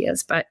those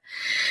ideas. But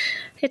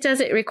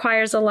it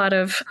requires a lot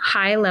of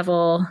high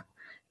level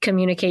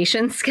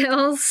communication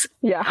skills,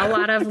 a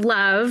lot of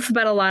love,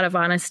 but a lot of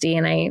honesty.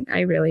 And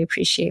I really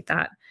appreciate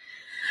that.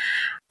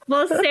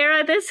 Well,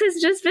 Sarah, this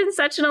has just been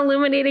such an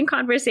illuminating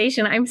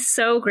conversation. I'm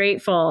so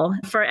grateful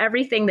for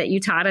everything that you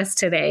taught us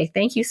today.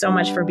 Thank you so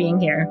much for being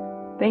here.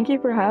 Thank you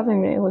for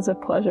having me. It was a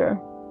pleasure.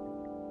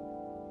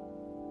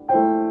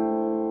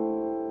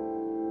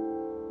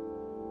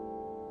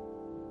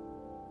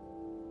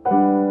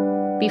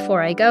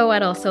 Before I go,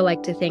 I'd also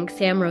like to thank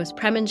Sam Rose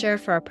Preminger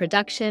for our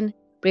production,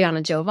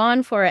 Brianna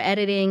Jovan for our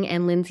editing,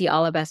 and Lindsay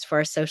Alabest for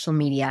our social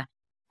media.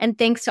 And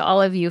thanks to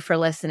all of you for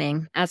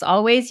listening. As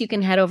always, you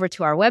can head over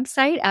to our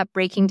website at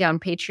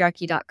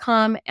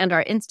breakingdownpatriarchy.com and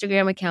our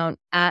Instagram account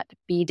at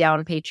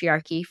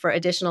 @BeDownPatriarchy for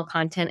additional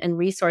content and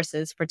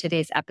resources for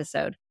today's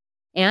episode.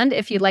 And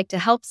if you'd like to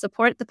help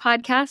support the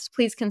podcast,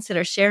 please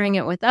consider sharing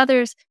it with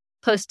others,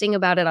 posting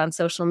about it on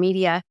social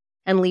media,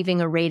 and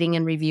leaving a rating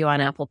and review on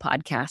Apple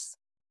Podcasts.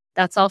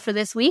 That's all for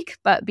this week,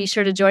 but be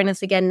sure to join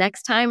us again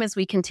next time as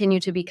we continue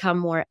to become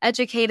more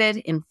educated,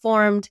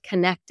 informed,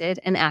 connected,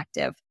 and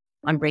active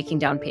on Breaking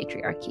Down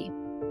Patriarchy.